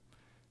liksom.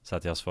 Så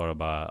att jag svarar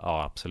bara,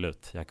 ja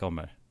absolut, jag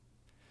kommer.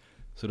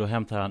 Så då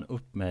hämtar han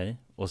upp mig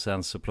och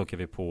sen så plockar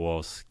vi på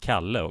oss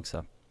Kalle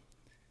också.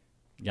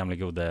 Gamle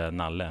gode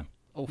Nalle.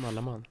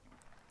 Nallaman.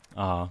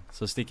 Ja,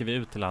 så sticker vi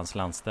ut till hans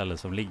landställe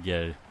som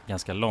ligger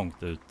ganska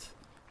långt ut,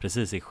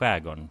 precis i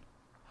skärgården.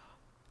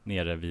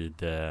 Nere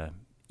vid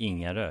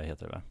Ingarö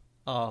heter det va?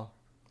 Ja.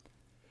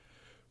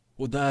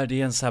 Och där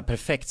det är en så här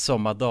perfekt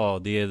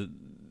sommardag. Det är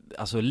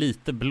alltså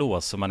lite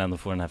blås så man ändå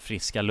får den här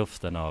friska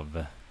luften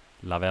av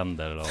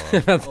lavendel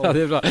och... Vänta,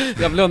 det är bra.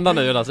 Jag blundar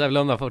nu alltså, jag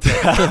blundar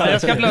fortfarande.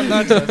 Jag ska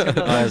blunda också.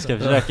 Jag ska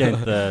försöka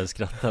inte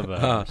skratta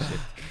bara.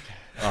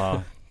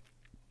 Ja.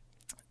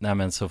 Nej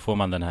men så får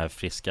man den här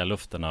friska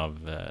luften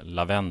av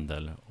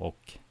lavendel.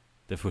 Och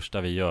det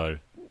första vi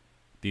gör,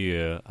 det är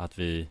ju att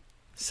vi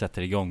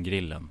sätter igång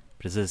grillen.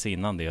 Precis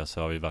innan det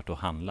så har vi varit och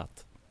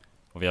handlat.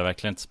 Och vi har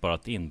verkligen inte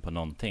sparat in på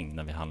någonting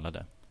när vi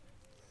handlade.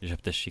 Vi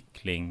köpte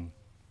kyckling,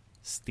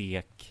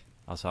 stek,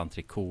 alltså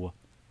entrecote,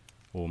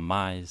 och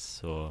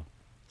majs och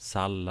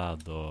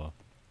sallad och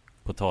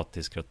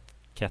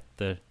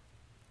potatiskroketter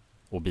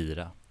och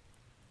bira.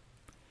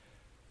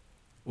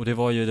 Och det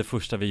var ju det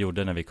första vi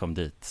gjorde när vi kom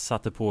dit.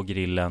 Satte på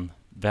grillen,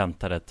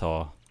 väntade ett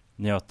tag,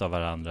 njöt av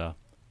varandra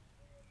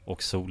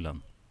och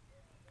solen.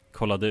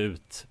 Kollade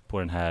ut på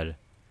den här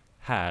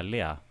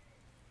härliga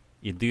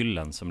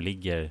idyllen som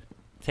ligger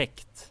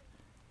täckt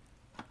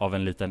av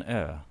en liten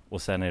ö.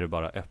 Och sen är det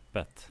bara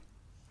öppet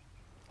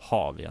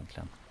hav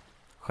egentligen.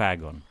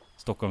 Skärgården,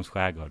 Stockholms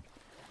skärgård.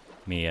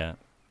 Med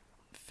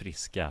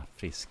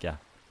friska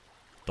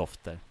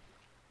dofter.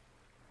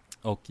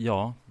 Och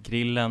ja,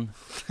 grillen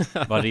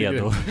var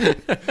redo.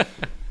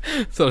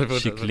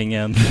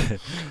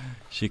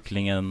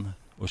 Kycklingen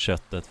och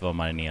köttet var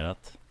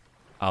marinerat.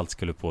 Allt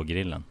skulle på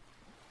grillen.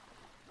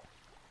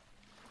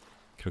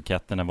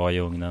 Kroketterna var i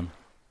ugnen.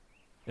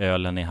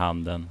 Ölen i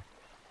handen.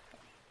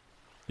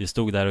 Vi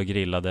stod där och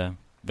grillade.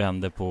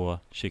 Vände på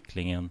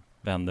kycklingen.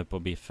 Vände på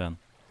biffen.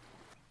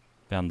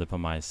 Vände på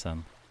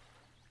majsen.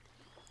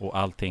 Och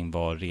allting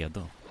var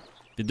redo.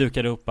 Vi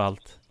dukade upp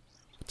allt.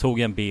 Tog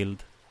en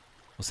bild.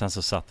 Och sen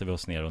så satte vi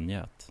oss ner och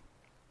njöt.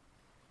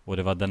 Och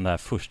det var den där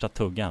första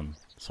tuggan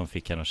som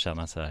fick henne att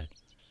känna så här: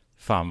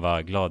 fan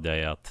vad glad jag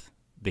är att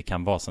det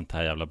kan vara sånt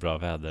här jävla bra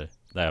väder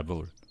där jag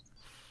bor.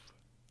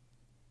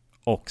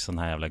 Och sån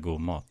här jävla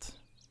god mat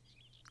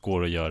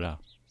går att göra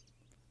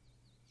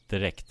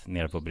direkt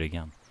nere på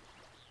bryggan.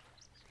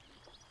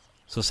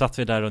 Så satt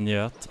vi där och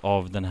njöt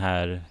av den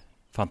här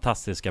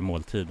fantastiska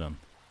måltiden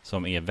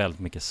som är väldigt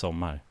mycket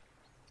sommar.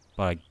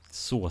 Bara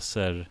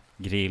såser,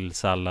 grill,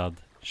 sallad,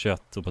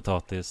 kött och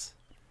potatis.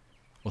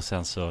 Och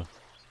sen så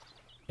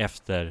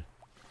efter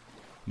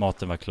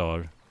maten var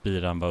klar,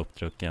 biran var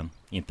uppdrucken.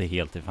 Inte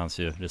helt, det fanns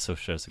ju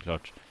resurser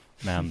såklart.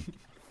 Men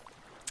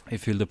vi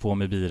fyllde på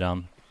med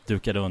biran,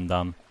 dukade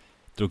undan,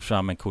 drog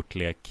fram en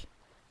kortlek.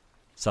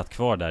 Satt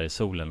kvar där i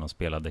solen och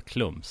spelade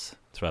klums,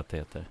 tror jag att det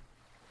heter.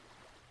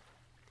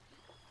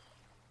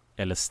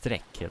 Eller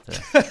streck heter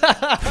det.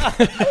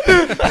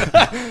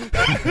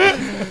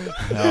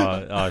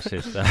 ja,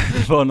 shit.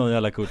 Det var någon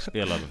jävla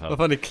kortspel i alla fall. Vad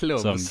fan är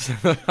klums?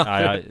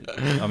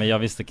 Men jag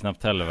visste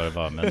knappt heller vad det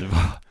var. Men det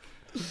var,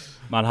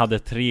 man hade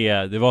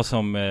 3, det var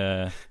som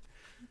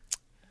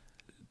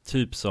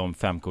typ som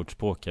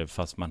 5-kortspoker,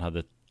 fast man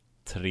hade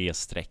 3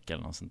 streck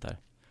eller något sånt där.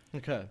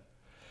 Okej.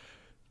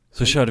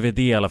 Så körde vi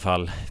det i alla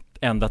fall,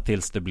 ända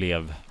tills det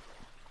blev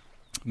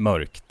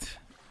mörkt.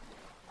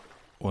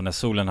 Och när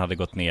solen hade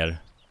gått ner,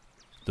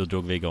 då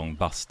drog vi igång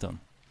bastun.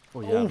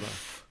 Jävlar.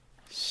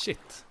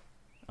 Shit.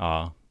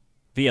 Ja,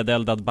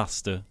 vedeldad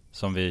bastu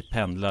som vi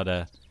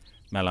pendlade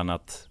mellan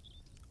att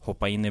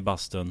hoppa in i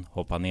bastun,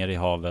 hoppa ner i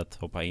havet,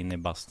 hoppa in i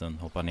bastun,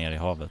 hoppa ner i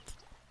havet.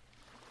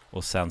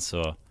 Och sen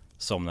så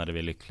somnade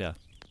vi lyckliga.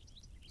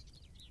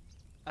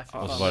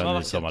 Och så var det en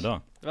ny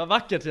sommardag. Det var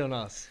vackert,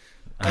 Jonas.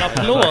 En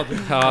applåd.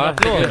 En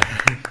applåd.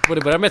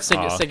 Borde börja med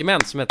ett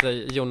segment som heter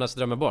Jonas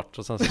drömmer bort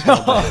och sen så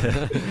ja.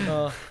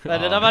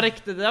 Men det där var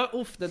riktigt,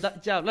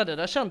 det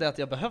där kände jag att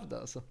jag behövde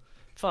alltså.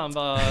 Fan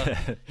vad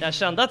jag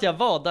kände att jag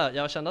var där.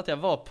 Jag kände att jag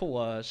var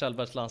på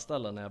Kjellbergs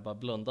landställe när jag bara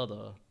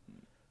blundade.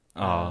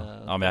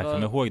 Men jag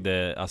kommer ihåg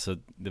det, alltså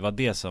det var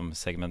det som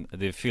segment,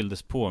 det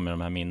fylldes på med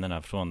de här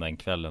minnena från den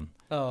kvällen.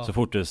 Ja. Så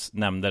fort du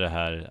nämnde det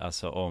här,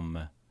 alltså om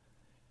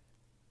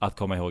att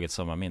komma ihåg ett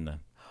sommarminne,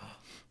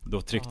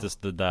 då trycktes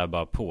det där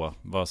bara på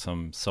vad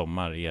som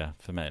sommar är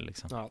för mig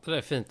liksom. Ja, det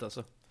är fint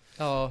alltså.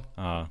 Ja.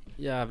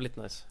 Jävligt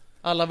nice.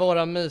 Alla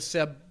våra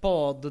mysiga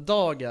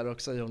baddagar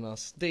också,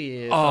 Jonas.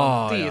 Det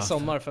är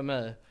sommar för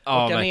mig.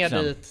 Åka ner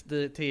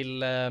dit till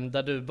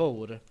där du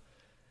bor.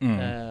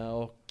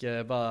 Och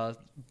bara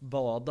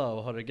bada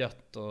och ha det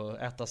gött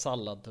och äta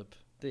sallad typ.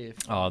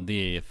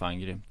 Det är fan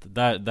grymt.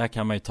 Där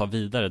kan man ju ta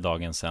vidare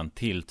dagen sen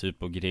till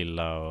typ och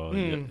grilla och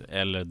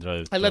eller dra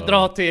ut eller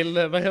dra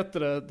till, vad heter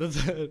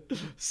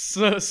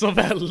det?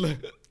 Sovell.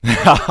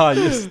 Ja,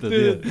 just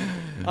det.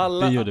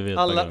 Det gjorde vi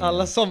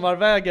alla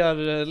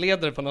sommarvägar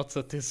leder på något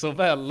sätt till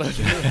Sovell.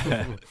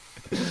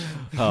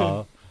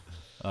 Ja,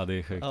 det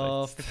är sjukt.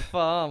 Ja,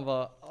 fan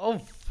vad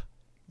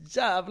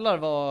jävlar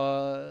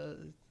vad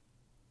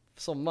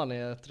sommaren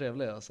är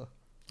trevlig alltså.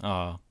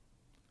 Ja,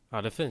 det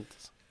är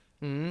fint.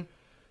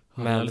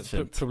 Men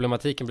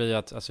problematiken blir ju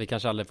att alltså, vi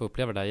kanske aldrig får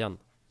uppleva det där igen.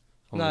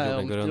 Om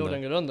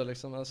jorden går under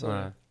liksom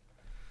alltså.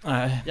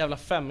 Nej. Jävla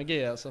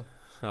 5G alltså.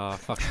 Ja,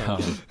 fuck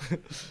 5G.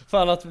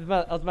 Fan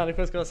att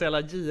människor ska vara så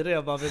jävla giriga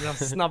och bara vill ha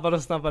snabbare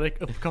och snabbare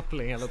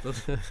uppkoppling hela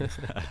tiden.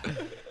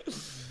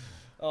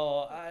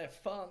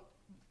 Fan.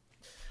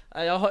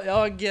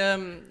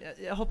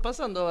 Jag hoppas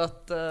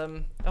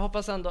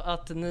ändå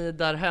att ni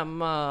där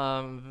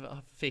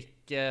hemma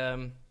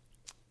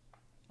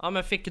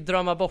fick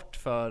drömma bort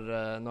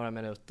för några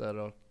minuter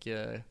och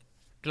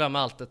glömma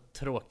allt det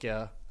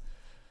tråkiga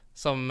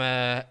som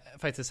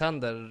faktiskt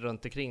händer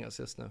runt omkring oss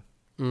just nu.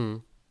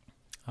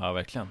 Ja,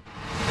 verkligen.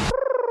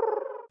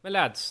 Men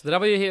lads, det där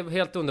var ju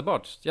helt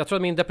underbart. Jag tror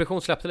att min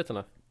depression släppte lite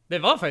nu. Det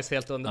var faktiskt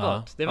helt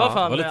underbart. Det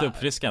var lite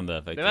uppfriskande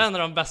faktiskt. Det var en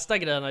av de bästa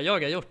grejerna jag har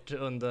gjort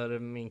under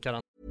min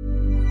karantän.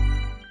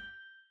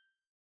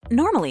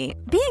 Normally,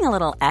 being a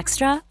little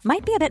extra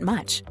might be a bit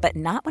much, but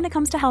not when it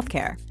comes to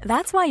healthcare.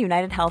 That's why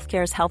United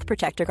Healthcare's Health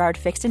Protector Guard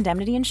fixed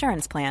indemnity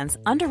insurance plans,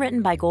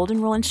 underwritten by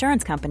Golden Rule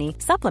Insurance Company,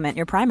 supplement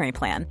your primary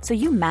plan so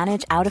you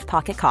manage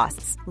out-of-pocket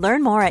costs.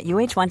 Learn more at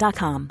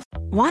uh1.com.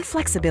 Want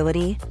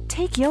flexibility?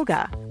 Take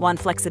yoga. Want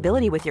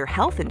flexibility with your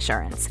health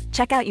insurance?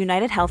 Check out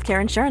United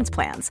Healthcare Insurance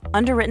Plans.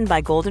 Underwritten by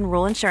Golden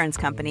Rule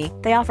Insurance Company,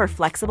 they offer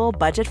flexible,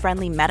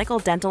 budget-friendly medical,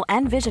 dental,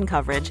 and vision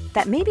coverage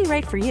that may be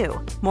right for you.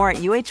 More at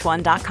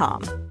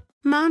uh1.com.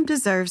 Mom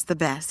deserves the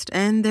best,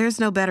 and there's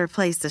no better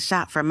place to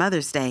shop for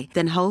Mother's Day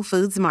than Whole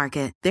Foods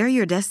Market. They're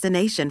your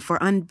destination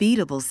for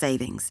unbeatable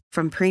savings,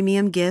 from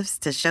premium gifts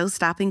to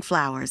show-stopping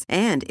flowers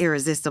and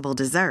irresistible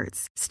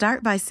desserts.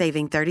 Start by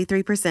saving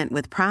 33%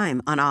 with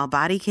Prime on all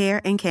body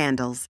care and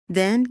candles.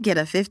 Then get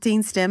a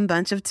 15-stem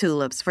bunch of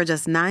tulips for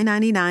just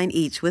 $9.99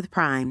 each with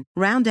Prime.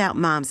 Round out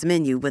Mom's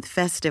menu with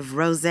festive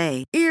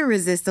rosé,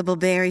 irresistible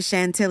berry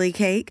chantilly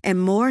cake,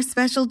 and more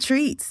special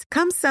treats.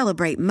 Come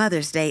celebrate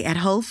Mother's Day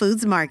at Whole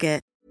Foods Market.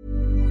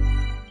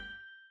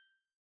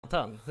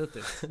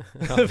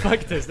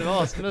 Faktiskt, det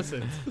var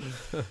asmysigt.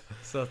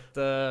 Så att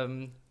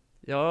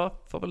jag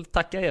får väl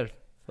tacka er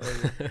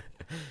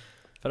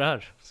för det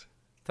här.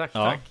 Tack.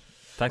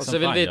 Och så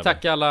vill vi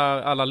tacka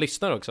alla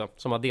lyssnare också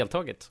som har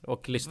deltagit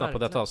och lyssnat på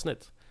detta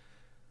avsnitt.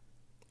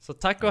 Så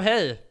tack och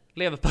hej,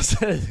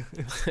 leverpastej.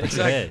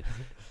 Exakt.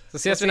 Så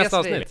ses vi nästa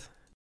avsnitt.